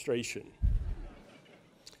demonstration.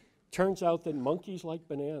 Turns out that monkeys like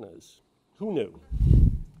bananas. Who knew?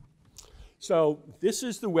 So this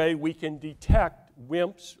is the way we can detect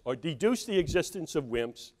WIMPs or deduce the existence of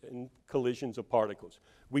WIMPs in collisions of particles.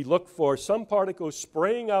 We look for some particles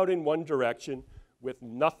spraying out in one direction with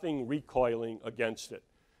nothing recoiling against it.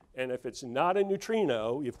 And if it's not a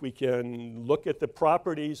neutrino, if we can look at the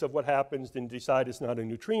properties of what happens and decide it's not a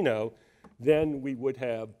neutrino, then we would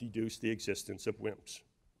have deduced the existence of WIMPs.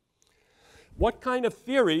 What kind of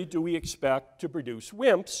theory do we expect to produce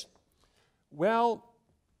WIMPs? Well,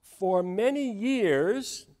 for many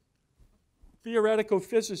years, theoretical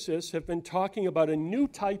physicists have been talking about a new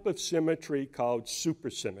type of symmetry called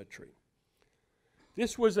supersymmetry.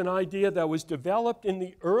 This was an idea that was developed in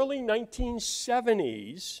the early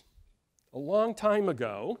 1970s, a long time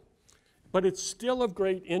ago, but it's still of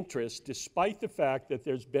great interest despite the fact that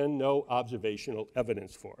there's been no observational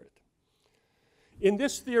evidence for it. In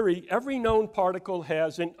this theory, every known particle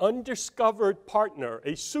has an undiscovered partner,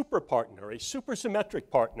 a superpartner, a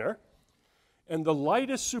supersymmetric partner, and the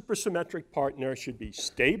lightest supersymmetric partner should be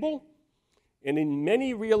stable, and in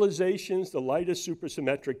many realizations, the lightest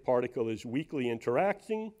supersymmetric particle is weakly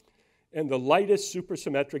interacting, and the lightest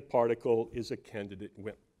supersymmetric particle is a candidate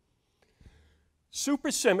WIMP.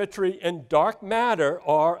 Supersymmetry and dark matter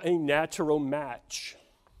are a natural match.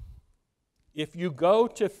 If you go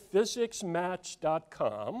to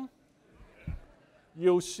physicsmatch.com,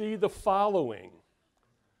 you'll see the following.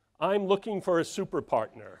 I'm looking for a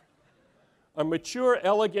superpartner. A mature,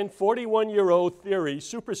 elegant, 41-year-old theory,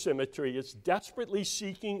 supersymmetry, is desperately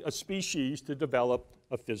seeking a species to develop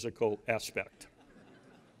a physical aspect.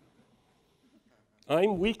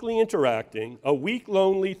 I'm weakly interacting. A weak,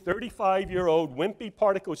 lonely, 35-year-old wimpy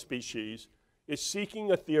particle species is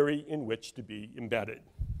seeking a theory in which to be embedded.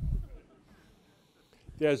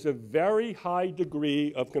 There's a very high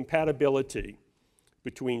degree of compatibility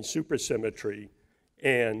between supersymmetry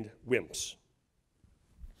and WIMPs.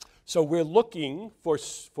 So we're looking for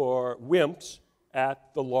WIMPs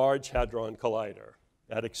at the Large Hadron Collider,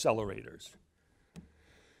 at accelerators.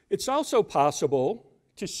 It's also possible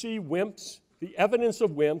to see WIMPs, the evidence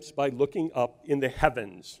of WIMPs, by looking up in the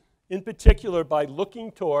heavens, in particular by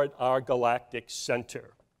looking toward our galactic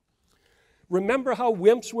center. Remember how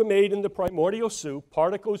WIMPs were made in the primordial soup.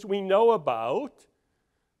 Particles we know about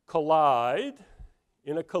collide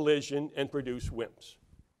in a collision and produce WIMPs.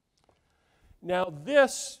 Now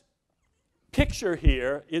this picture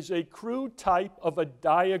here is a crude type of a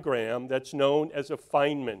diagram that's known as a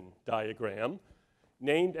Feynman diagram,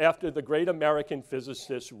 named after the great American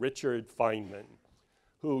physicist Richard Feynman,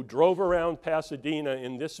 who drove around Pasadena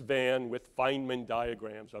in this van with Feynman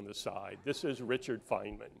diagrams on the side. This is Richard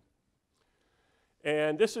Feynman.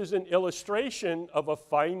 And this is an illustration of a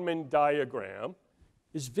Feynman diagram.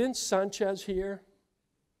 Is Vince Sanchez here?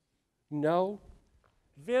 No?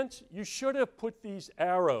 Vince, you should have put these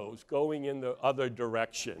arrows going in the other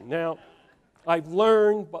direction. Now, I've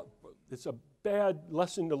learned, but it's a bad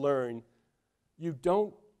lesson to learn, you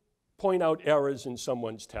don't point out errors in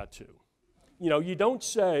someone's tattoo. You know, you don't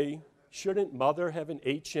say, shouldn't mother have an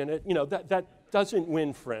H in it? You know, that doesn't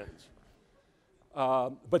win friends.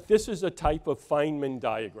 But this is a type of Feynman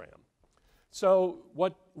diagram. So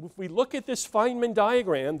if we look at this Feynman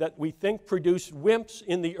diagram that we think produced WIMPs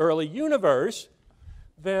in the early universe,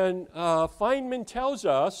 then Feynman tells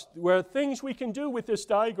us there are things we can do with this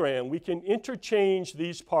diagram. We can interchange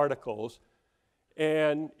these particles,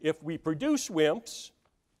 and if we produce WIMPs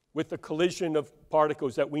with the collision of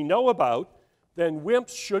particles that we know about, then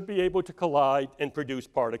WIMPs should be able to collide and produce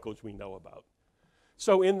particles we know about.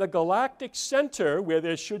 So in the galactic center, where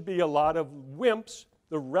there should be a lot of WIMPs,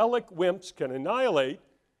 the relic WIMPs can annihilate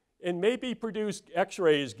and maybe produce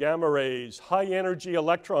X-rays, gamma rays, high-energy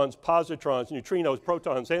electrons, positrons, neutrinos,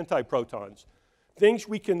 protons, antiprotons, things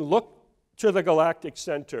we can look to the galactic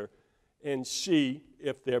center and see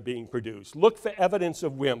if they're being produced. Look for evidence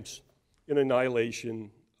of WIMPs in annihilation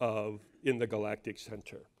in the galactic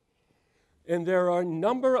center. And there are a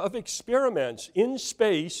number of experiments in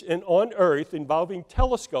space and on Earth involving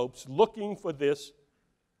telescopes looking for these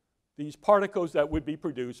particles that would be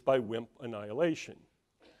produced by WIMP annihilation.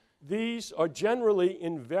 These are generally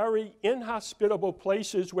in very inhospitable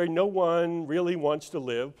places where no one really wants to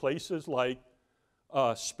live, places like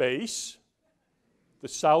space, the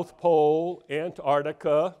South Pole,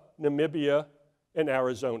 Antarctica, Namibia, and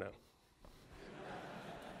Arizona.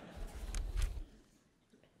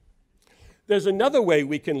 There's another way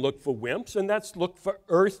we can look for WIMPs, and that's look for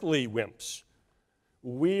earthly WIMPs.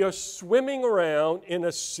 We are swimming around in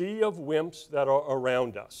a sea of WIMPs that are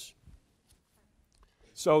around us.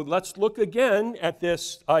 So let's look again at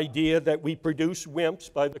this idea that we produce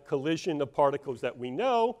WIMPs by the collision of particles that we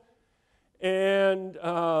know. And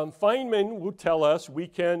Feynman will tell us we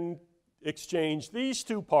can exchange these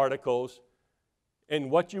two particles,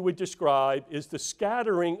 and what you would describe is the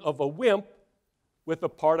scattering of a WIMP with a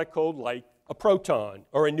particle like a proton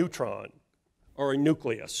or a neutron or a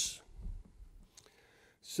nucleus.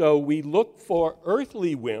 So we look for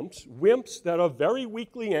earthly WIMPs, WIMPs that are very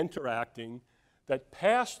weakly interacting, that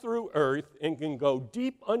pass through Earth and can go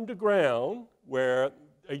deep underground where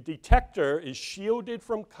a detector is shielded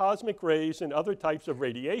from cosmic rays and other types of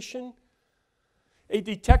radiation. A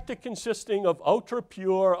detector consisting of ultra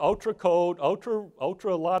pure, ultra cold,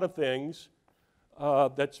 ultra a lot of things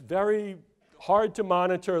that's very hard to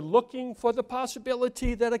monitor, looking for the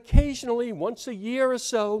possibility that occasionally, once a year or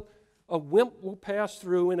so, a WIMP will pass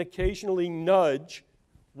through and occasionally nudge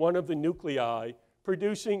one of the nuclei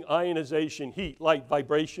producing ionization, heat, light,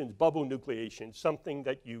 vibrations, bubble nucleation, something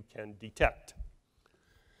that you can detect.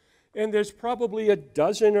 And there's probably a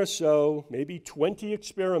dozen or so, maybe 20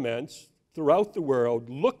 experiments throughout the world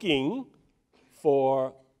looking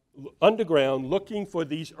for, underground, looking for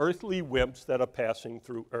these earthly WIMPs that are passing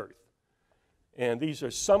through Earth. And these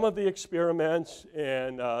are some of the experiments,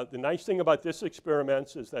 and the nice thing about this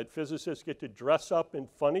experiment is that physicists get to dress up in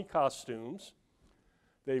funny costumes.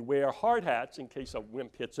 They wear hard hats in case a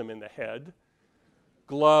WIMP hits them in the head,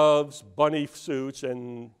 gloves, bunny suits,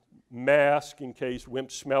 and masks in case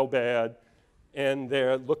WIMPs smell bad, and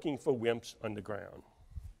they're looking for WIMPs underground.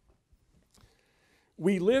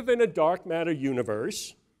 We live in a dark matter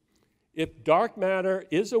universe. If dark matter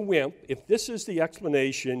is a WIMP, if this is the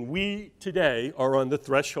explanation, we today are on the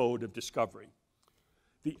threshold of discovery.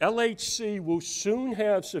 The LHC will soon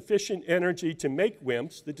have sufficient energy to make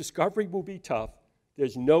WIMPs. The discovery will be tough.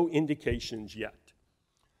 There's no indications yet.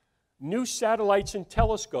 New satellites and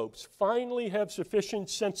telescopes finally have sufficient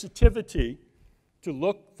sensitivity to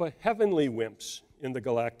look for heavenly WIMPs in the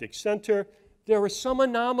galactic center. There are some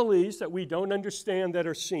anomalies that we don't understand that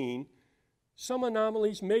are seen. Some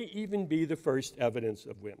anomalies may even be the first evidence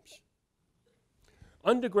of WIMPs.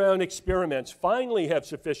 Underground experiments finally have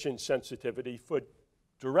sufficient sensitivity for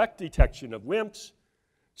direct detection of WIMPs.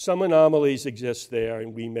 Some anomalies exist there,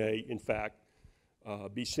 and we may, in fact,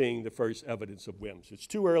 be seeing the first evidence of WIMPs. It's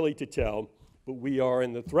too early to tell, but we are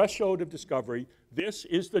in the threshold of discovery. This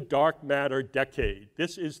is the dark matter decade.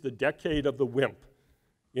 This is the decade of the WIMP.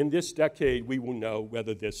 In this decade, we will know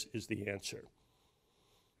whether this is the answer.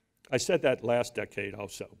 I said that last decade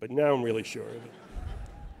also, but now I'm really sure of it.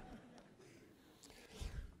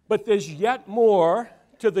 But there's yet more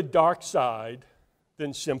to the dark side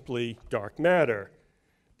than simply dark matter.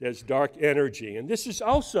 There's dark energy, and this is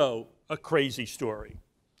also a crazy story.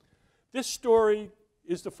 This story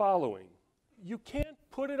is the following. You can't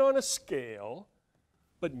put it on a scale,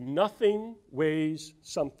 but nothing weighs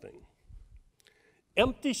something.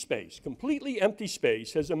 Empty space, completely empty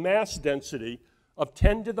space, has a mass density of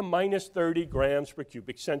 10 to the minus 30 grams per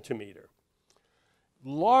cubic centimeter.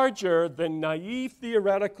 Larger than naive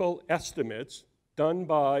theoretical estimates done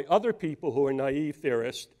by other people who are naive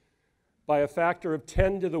theorists by a factor of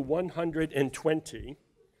 10 to the 120.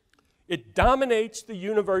 It dominates the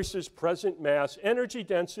universe's present mass energy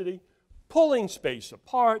density, pulling space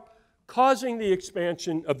apart, causing the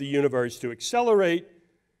expansion of the universe to accelerate,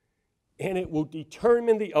 and it will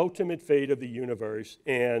determine the ultimate fate of the universe,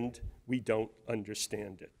 and we don't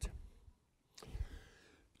understand it.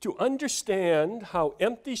 To understand how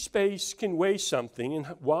empty space can weigh something and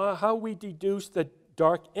how we deduce that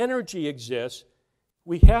dark energy exists,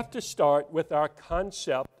 we have to start with our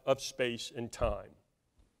concept of space and time.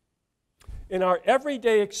 In our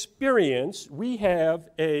everyday experience, we have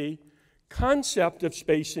a concept of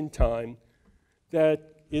space and time that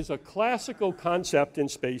is a classical concept in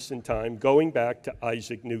space and time going back to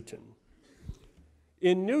Isaac Newton.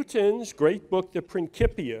 In Newton's great book, The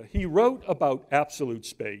Principia, he wrote about absolute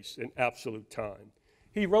space and absolute time.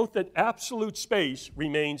 He wrote that absolute space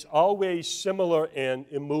remains always similar and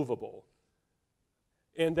immovable,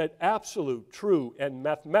 and that absolute, true, and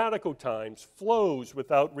mathematical time flows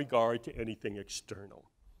without regard to anything external.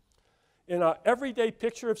 In our everyday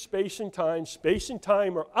picture of space and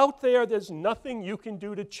time are out there. There's nothing you can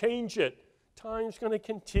do to change it. Time's going to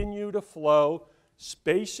continue to flow.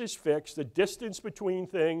 Space is fixed. The distance between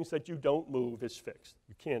things that you don't move is fixed.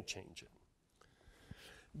 You can't change it.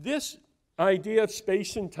 This idea of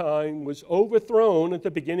space and time was overthrown at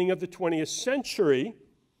the beginning of the 20th century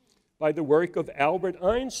by the work of Albert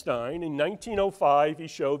Einstein. In 1905, he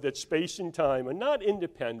showed that space and time are not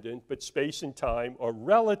independent, but space and time are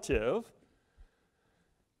relative,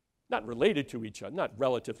 not related to each other, not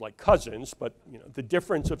relative like cousins, but the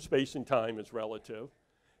difference of space and time is relative,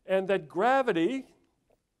 and that gravity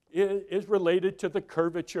is related to the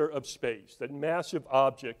curvature of space, that massive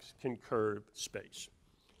objects can curve space.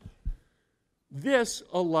 This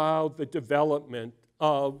allowed the development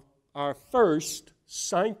of our first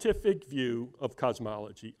scientific view of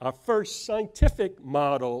cosmology, our first scientific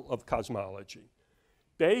model of cosmology,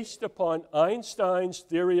 based upon Einstein's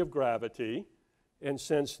theory of gravity. And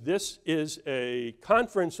since this is a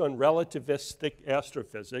conference on relativistic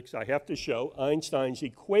astrophysics, I have to show Einstein's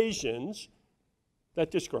equations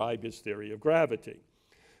that describe his theory of gravity,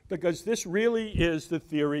 because this really is the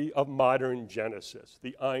theory of modern Genesis,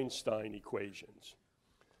 the Einstein equations.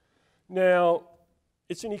 Now,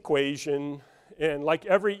 it's an equation, and like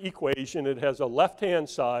every equation, it has a left-hand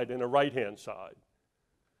side and a right-hand side.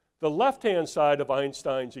 The left-hand side of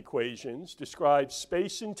Einstein's equations describes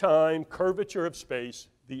space and time, curvature of space,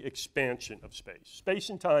 the expansion of space. Space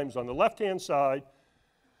and time is on the left-hand side.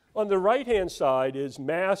 On the right-hand side is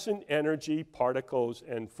mass and energy, particles,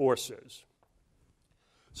 and forces.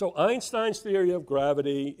 So Einstein's theory of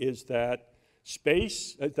gravity is that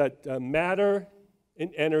matter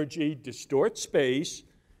and energy distort space,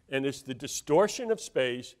 and it's the distortion of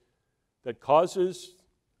space that causes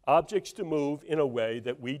objects to move in a way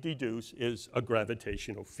that we deduce is a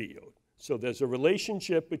gravitational field. So there's a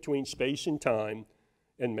relationship between space and time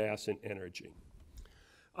and mass and energy.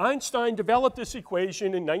 Einstein developed this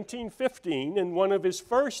equation in 1915, and one of his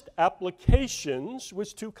first applications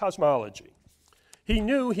was to cosmology. He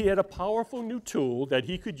knew he had a powerful new tool that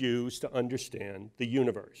he could use to understand the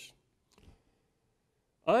universe.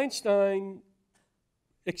 Einstein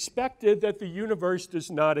expected that the universe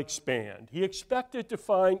does not expand. He expected to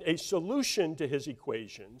find a solution to his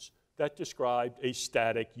equations that described a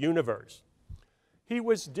static universe. He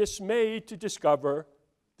was dismayed to discover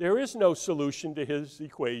there is no solution to his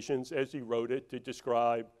equations as he wrote it to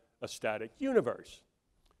describe a static universe.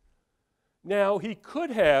 Now, he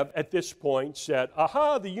could have, at this point, said,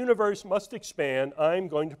 aha, the universe must expand, I'm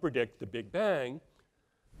going to predict the Big Bang,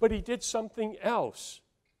 but he did something else.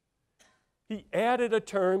 He added a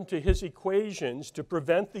term to his equations to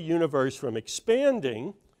prevent the universe from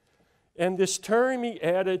expanding, and this term he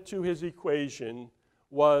added to his equation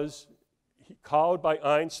was called by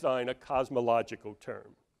Einstein a cosmological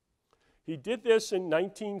term. He did this in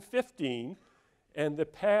 1915, and the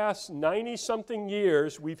past 90-something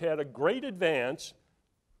years, we've had a great advance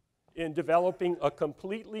in developing a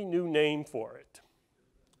completely new name for it.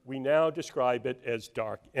 We now describe it as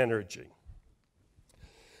dark energy.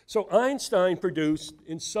 So Einstein produced,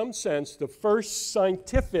 in some sense, the first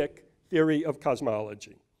scientific theory of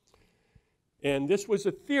cosmology. And this was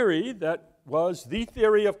a theory that was the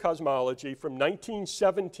theory of cosmology from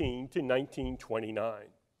 1917 to 1929.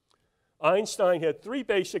 Einstein had three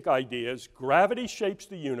basic ideas. Gravity shapes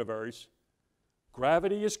the universe,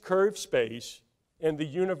 gravity is curved space, and the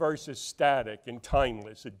universe is static and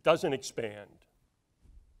timeless. It doesn't expand.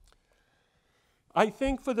 I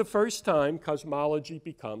think for the first time, cosmology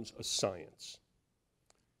becomes a science.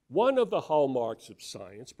 One of the hallmarks of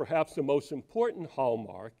science, perhaps the most important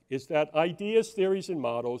hallmark, is that ideas, theories, and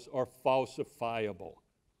models are falsifiable.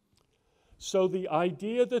 So the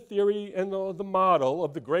idea, the theory, and the model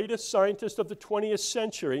of the greatest scientist of the 20th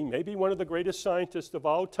century, maybe one of the greatest scientists of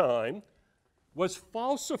all time, was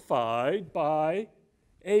falsified by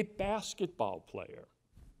a basketball player.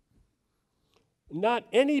 Not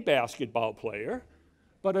any basketball player,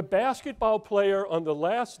 but a basketball player on the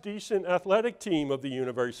last decent athletic team of the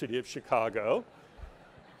University of Chicago,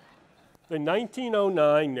 the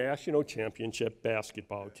 1909 National Championship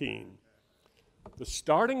basketball team. The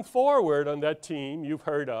starting forward on that team you've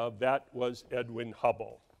heard of, that was Edwin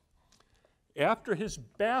Hubble. After his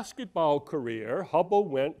basketball career, Hubble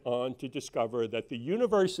went on to discover that the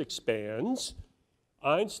universe expands.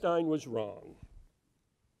 Einstein was wrong.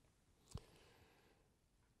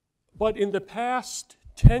 But in the past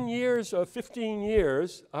 10 years or 15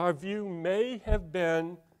 years, our view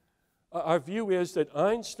is that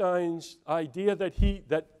Einstein's idea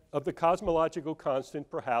of the cosmological constant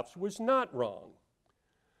perhaps was not wrong,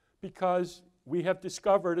 because we have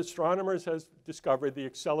discovered, astronomers have discovered the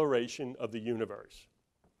acceleration of the universe.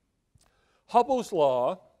 Hubble's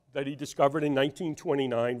law that he discovered in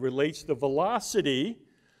 1929 relates the velocity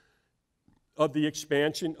of the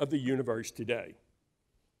expansion of the universe today.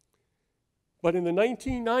 But in the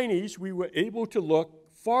 1990s, we were able to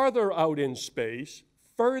look farther out in space,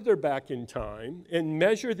 further back in time, and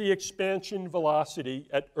measure the expansion velocity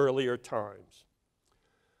at earlier times.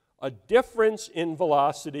 A difference in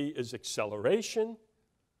velocity is acceleration.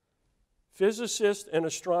 Physicists and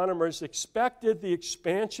astronomers expected the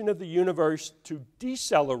expansion of the universe to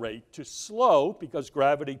decelerate, to slow, because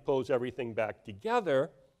gravity pulls everything back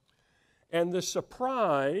together. And the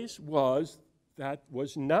surprise was that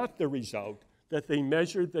was not the result, that they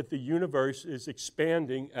measured that the universe is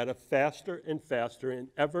expanding at a faster and faster and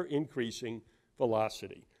ever-increasing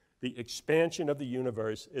velocity. The expansion of the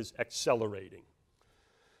universe is accelerating.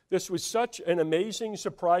 This was such an amazing,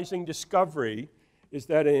 surprising discovery is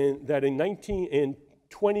that in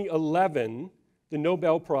 2011, the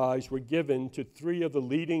Nobel Prize were given to three of the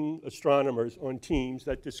leading astronomers on teams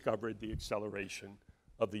that discovered the acceleration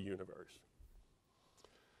of the universe.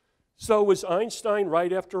 So was Einstein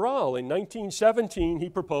right after all? In 1917, he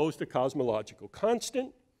proposed a cosmological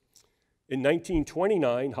constant, In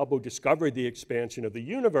 1929, Hubble discovered the expansion of the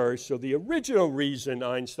universe, so the original reason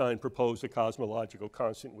Einstein proposed the cosmological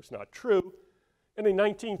constant was not true. And in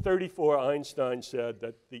 1934, Einstein said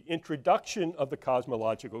that the introduction of the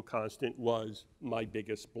cosmological constant was my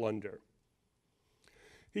biggest blunder.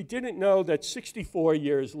 He didn't know that 64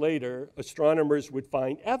 years later, astronomers would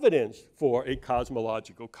find evidence for a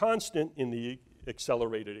cosmological constant in the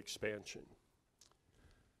accelerated expansion.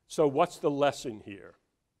 So what's the lesson here?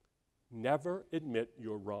 Never admit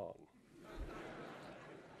you're wrong.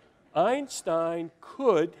 Einstein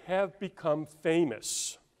could have become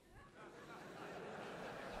famous,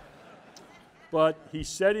 but he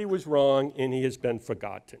said he was wrong and he has been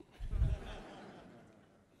forgotten.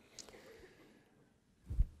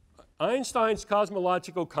 Einstein's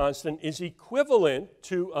cosmological constant is equivalent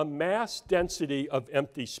to a mass density of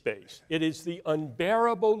empty space. It is the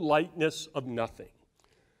unbearable lightness of nothing.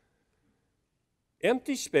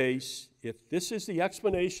 Empty space, if this is the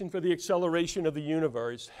explanation for the acceleration of the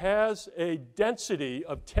universe, has a density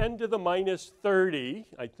of 10 to the minus 30,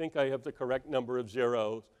 I think I have the correct number of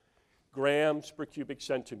zeros, grams per cubic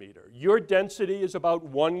centimeter. Your density is about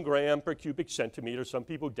 1 gram per cubic centimeter, some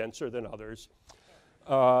people denser than others.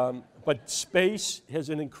 But space has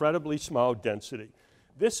an incredibly small density.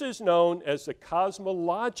 This is known as the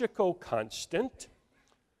cosmological constant,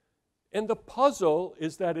 and the puzzle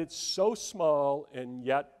is that it's so small and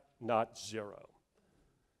yet not zero.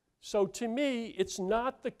 So to me, it's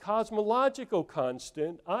not the cosmological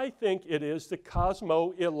constant. I think it is the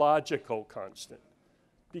cosmo-illogical constant,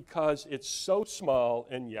 because it's so small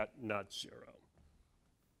and yet not zero.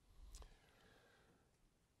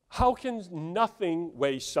 How can nothing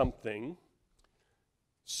weigh something?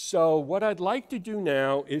 So what I'd like to do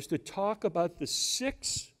now is to talk about the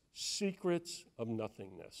 6 secrets of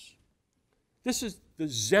nothingness. This is the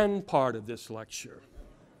Zen part of this lecture.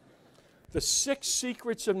 The 6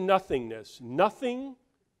 secrets of nothingness. Nothing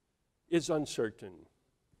is uncertain.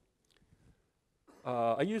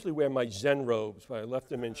 I usually wear my Zen robes, but I left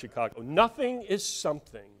them in Chicago. Nothing is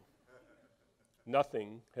something.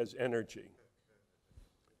 Nothing has energy.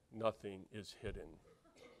 Nothing is hidden.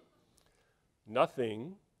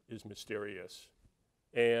 Nothing is mysterious,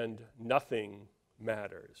 and nothing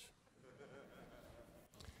matters.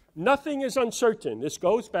 Nothing is uncertain. This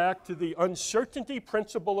goes back to the uncertainty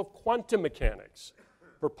principle of quantum mechanics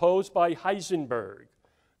proposed by Heisenberg,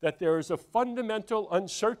 that there is a fundamental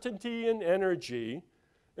uncertainty in energy,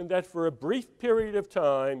 and that for a brief period of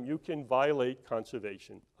time you can violate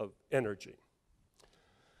conservation of energy.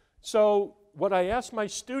 So what I ask my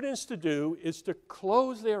students to do is to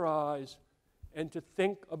close their eyes and to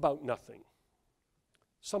think about nothing.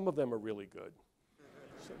 Some of them are really good.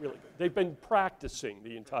 Really good. They've been practicing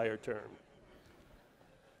the entire term.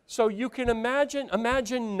 So you can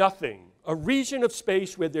imagine nothing, a region of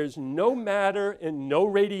space where there's no matter and no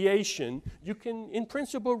radiation. You can, in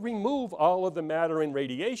principle, remove all of the matter and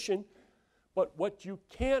radiation, but what you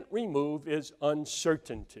can't remove is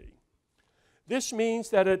uncertainty. This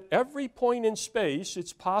means that at every point in space,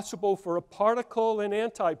 it's possible for a particle and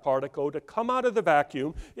antiparticle to come out of the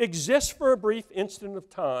vacuum, exist for a brief instant of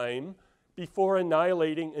time, before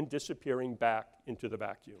annihilating and disappearing back into the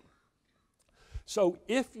vacuum. So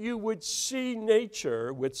if you would see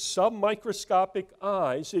nature with submicroscopic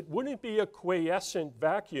eyes, it wouldn't be a quiescent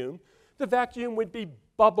vacuum. The vacuum would be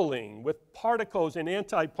bubbling with particles and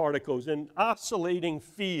antiparticles and oscillating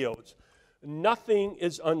fields. Nothing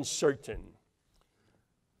is uncertain.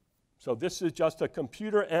 So this is just a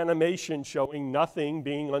computer animation showing nothing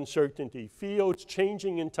being uncertainty, fields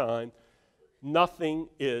changing in time. Nothing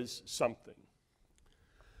is something.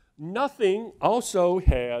 Nothing also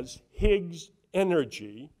has Higgs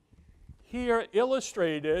energy, here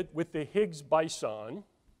illustrated with the Higgs boson,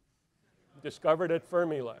 discovered at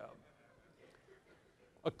Fermilab.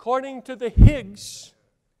 According to the Higgs,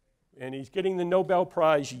 and he's getting the Nobel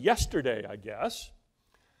Prize yesterday, I guess,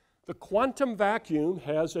 the quantum vacuum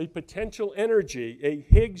has a potential energy, a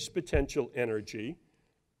Higgs potential energy,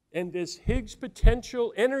 and this Higgs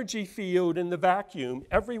potential energy field in the vacuum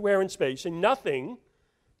everywhere in space, and nothing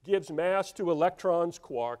gives mass to electrons,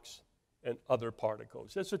 quarks, and other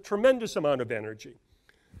particles. There's a tremendous amount of energy.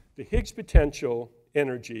 The Higgs potential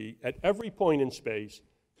energy at every point in space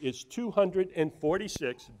is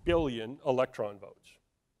 246 billion electron volts.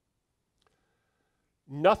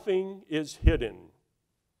 Nothing is hidden.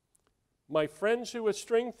 My friends who are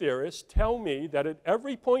string theorists tell me that at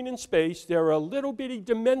every point in space there are little bitty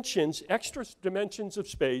dimensions, extra dimensions of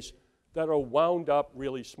space that are wound up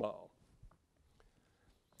really small.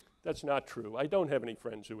 That's not true. I don't have any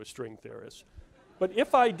friends who are string theorists. But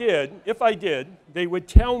if I did, they would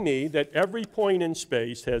tell me that every point in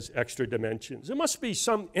space has extra dimensions. There must be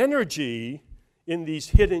some energy in these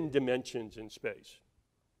hidden dimensions in space.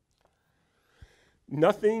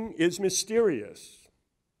 Nothing is mysterious.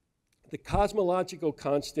 The cosmological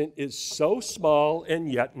constant is so small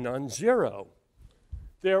and yet non-zero.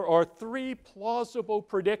 There are 3 plausible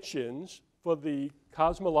predictions for the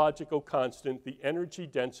cosmological constant, the energy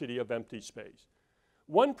density of empty space.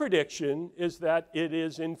 One prediction is that it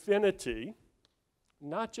is infinity,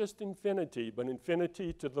 not just infinity, but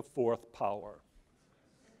infinity to the 4th power.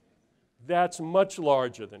 That's much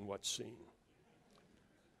larger than what's seen.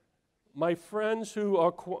 My friends who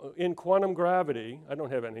are in quantum gravity, I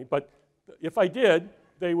don't have any, but if I did,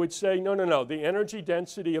 they would say, no, the energy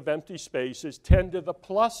density of empty space is 10 to the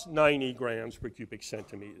plus 90 grams per cubic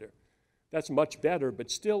centimeter. That's much better, but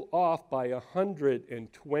still off by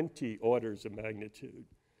 120 orders of magnitude.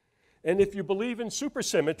 And if you believe in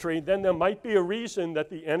supersymmetry, then there might be a reason that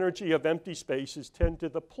the energy of empty space is 10 to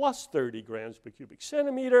the plus 30 grams per cubic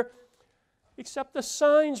centimeter, except the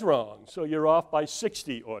sign's wrong, so you're off by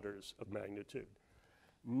 60 orders of magnitude.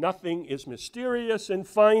 Nothing is mysterious, and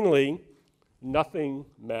finally, nothing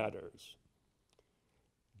matters.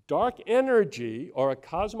 Dark energy, or a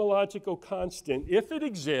cosmological constant, if it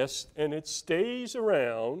exists and it stays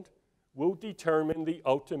around, will determine the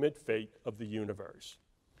ultimate fate of the universe.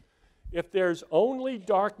 If there's only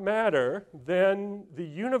dark matter, then the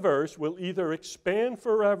universe will either expand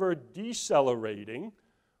forever, decelerating,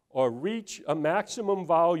 or reach a maximum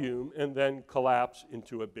volume and then collapse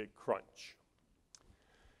into a big crunch.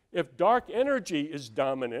 If dark energy is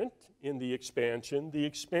dominant in the expansion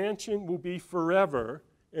will be forever,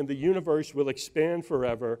 and the universe will expand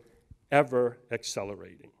forever, ever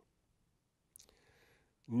accelerating.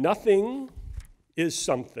 Nothing is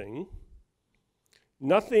something.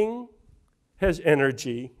 Nothing has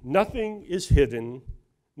energy. Nothing is hidden.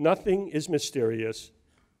 Nothing is mysterious.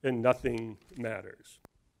 And nothing matters.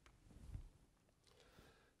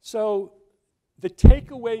 So the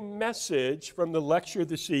takeaway message from the lecture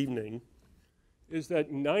this evening is that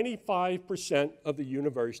 95% of the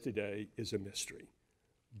universe today is a mystery.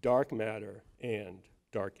 Dark matter and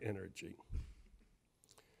dark energy.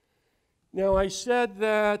 Now, I said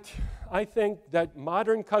that I think that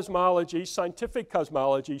modern cosmology, scientific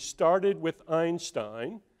cosmology, started with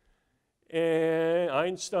Einstein. And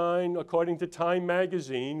Einstein, according to Time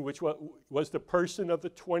magazine, which was the person of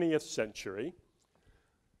the 20th century,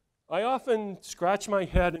 I often scratch my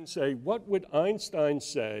head and say, what would Einstein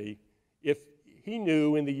say if he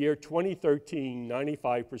knew in the year 2013,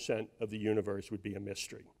 95% of the universe would be a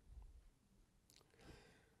mystery?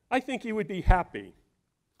 I think he would be happy.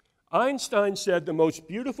 Einstein said the most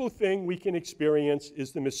beautiful thing we can experience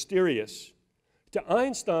is the mysterious. To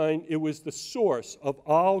Einstein, it was the source of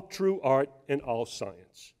all true art and all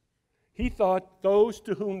science. He thought those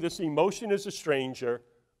to whom this emotion is a stranger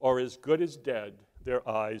are as good as dead. Their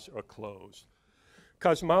eyes are closed.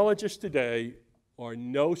 Cosmologists today are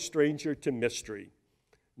no stranger to mystery.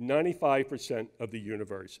 95% of the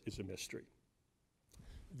universe is a mystery.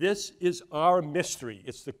 This is our mystery.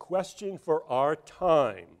 It's the question for our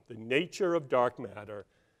time, the nature of dark matter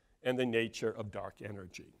and the nature of dark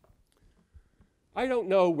energy. I don't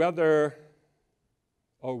know whether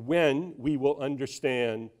or when we will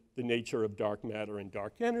understand the nature of dark matter and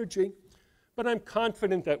dark energy, but I'm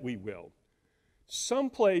confident that we will.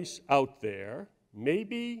 Someplace out there,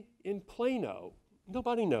 maybe in Plano,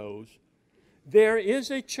 nobody knows, there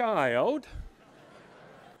is a child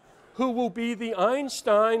who will be the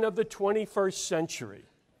Einstein of the 21st century.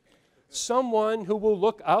 Someone who will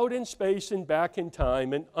look out in space and back in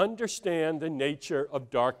time and understand the nature of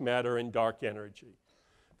dark matter and dark energy.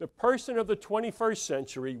 The person of the 21st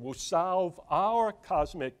century will solve our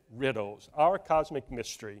cosmic riddles, our cosmic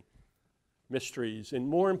mysteries, and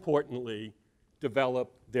more importantly,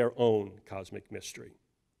 develop their own cosmic mystery.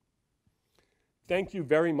 Thank you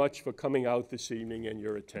very much for coming out this evening and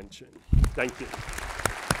your attention. Thank you.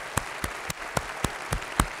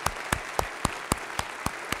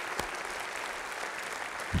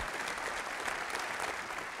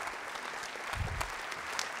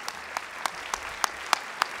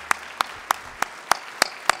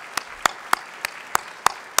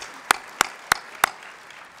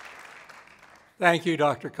 Thank you,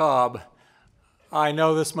 Dr. Kolb. I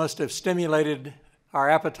know this must have stimulated our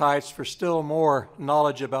appetites for still more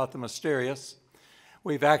knowledge about the mysterious.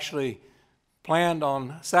 We've actually planned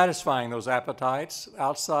on satisfying those appetites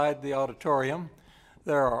outside the auditorium.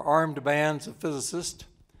 There are armed bands of physicists,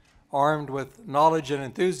 armed with knowledge and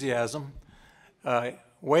enthusiasm,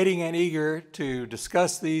 waiting and eager to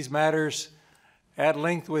discuss these matters at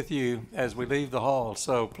length with you as we leave the hall.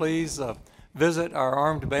 So please visit our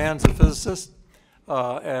armed bands of physicists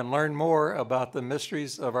and learn more about the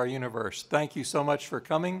mysteries of our universe. Thank you so much for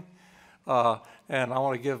coming. And I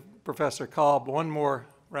want to give Professor Kolb one more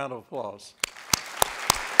round of applause.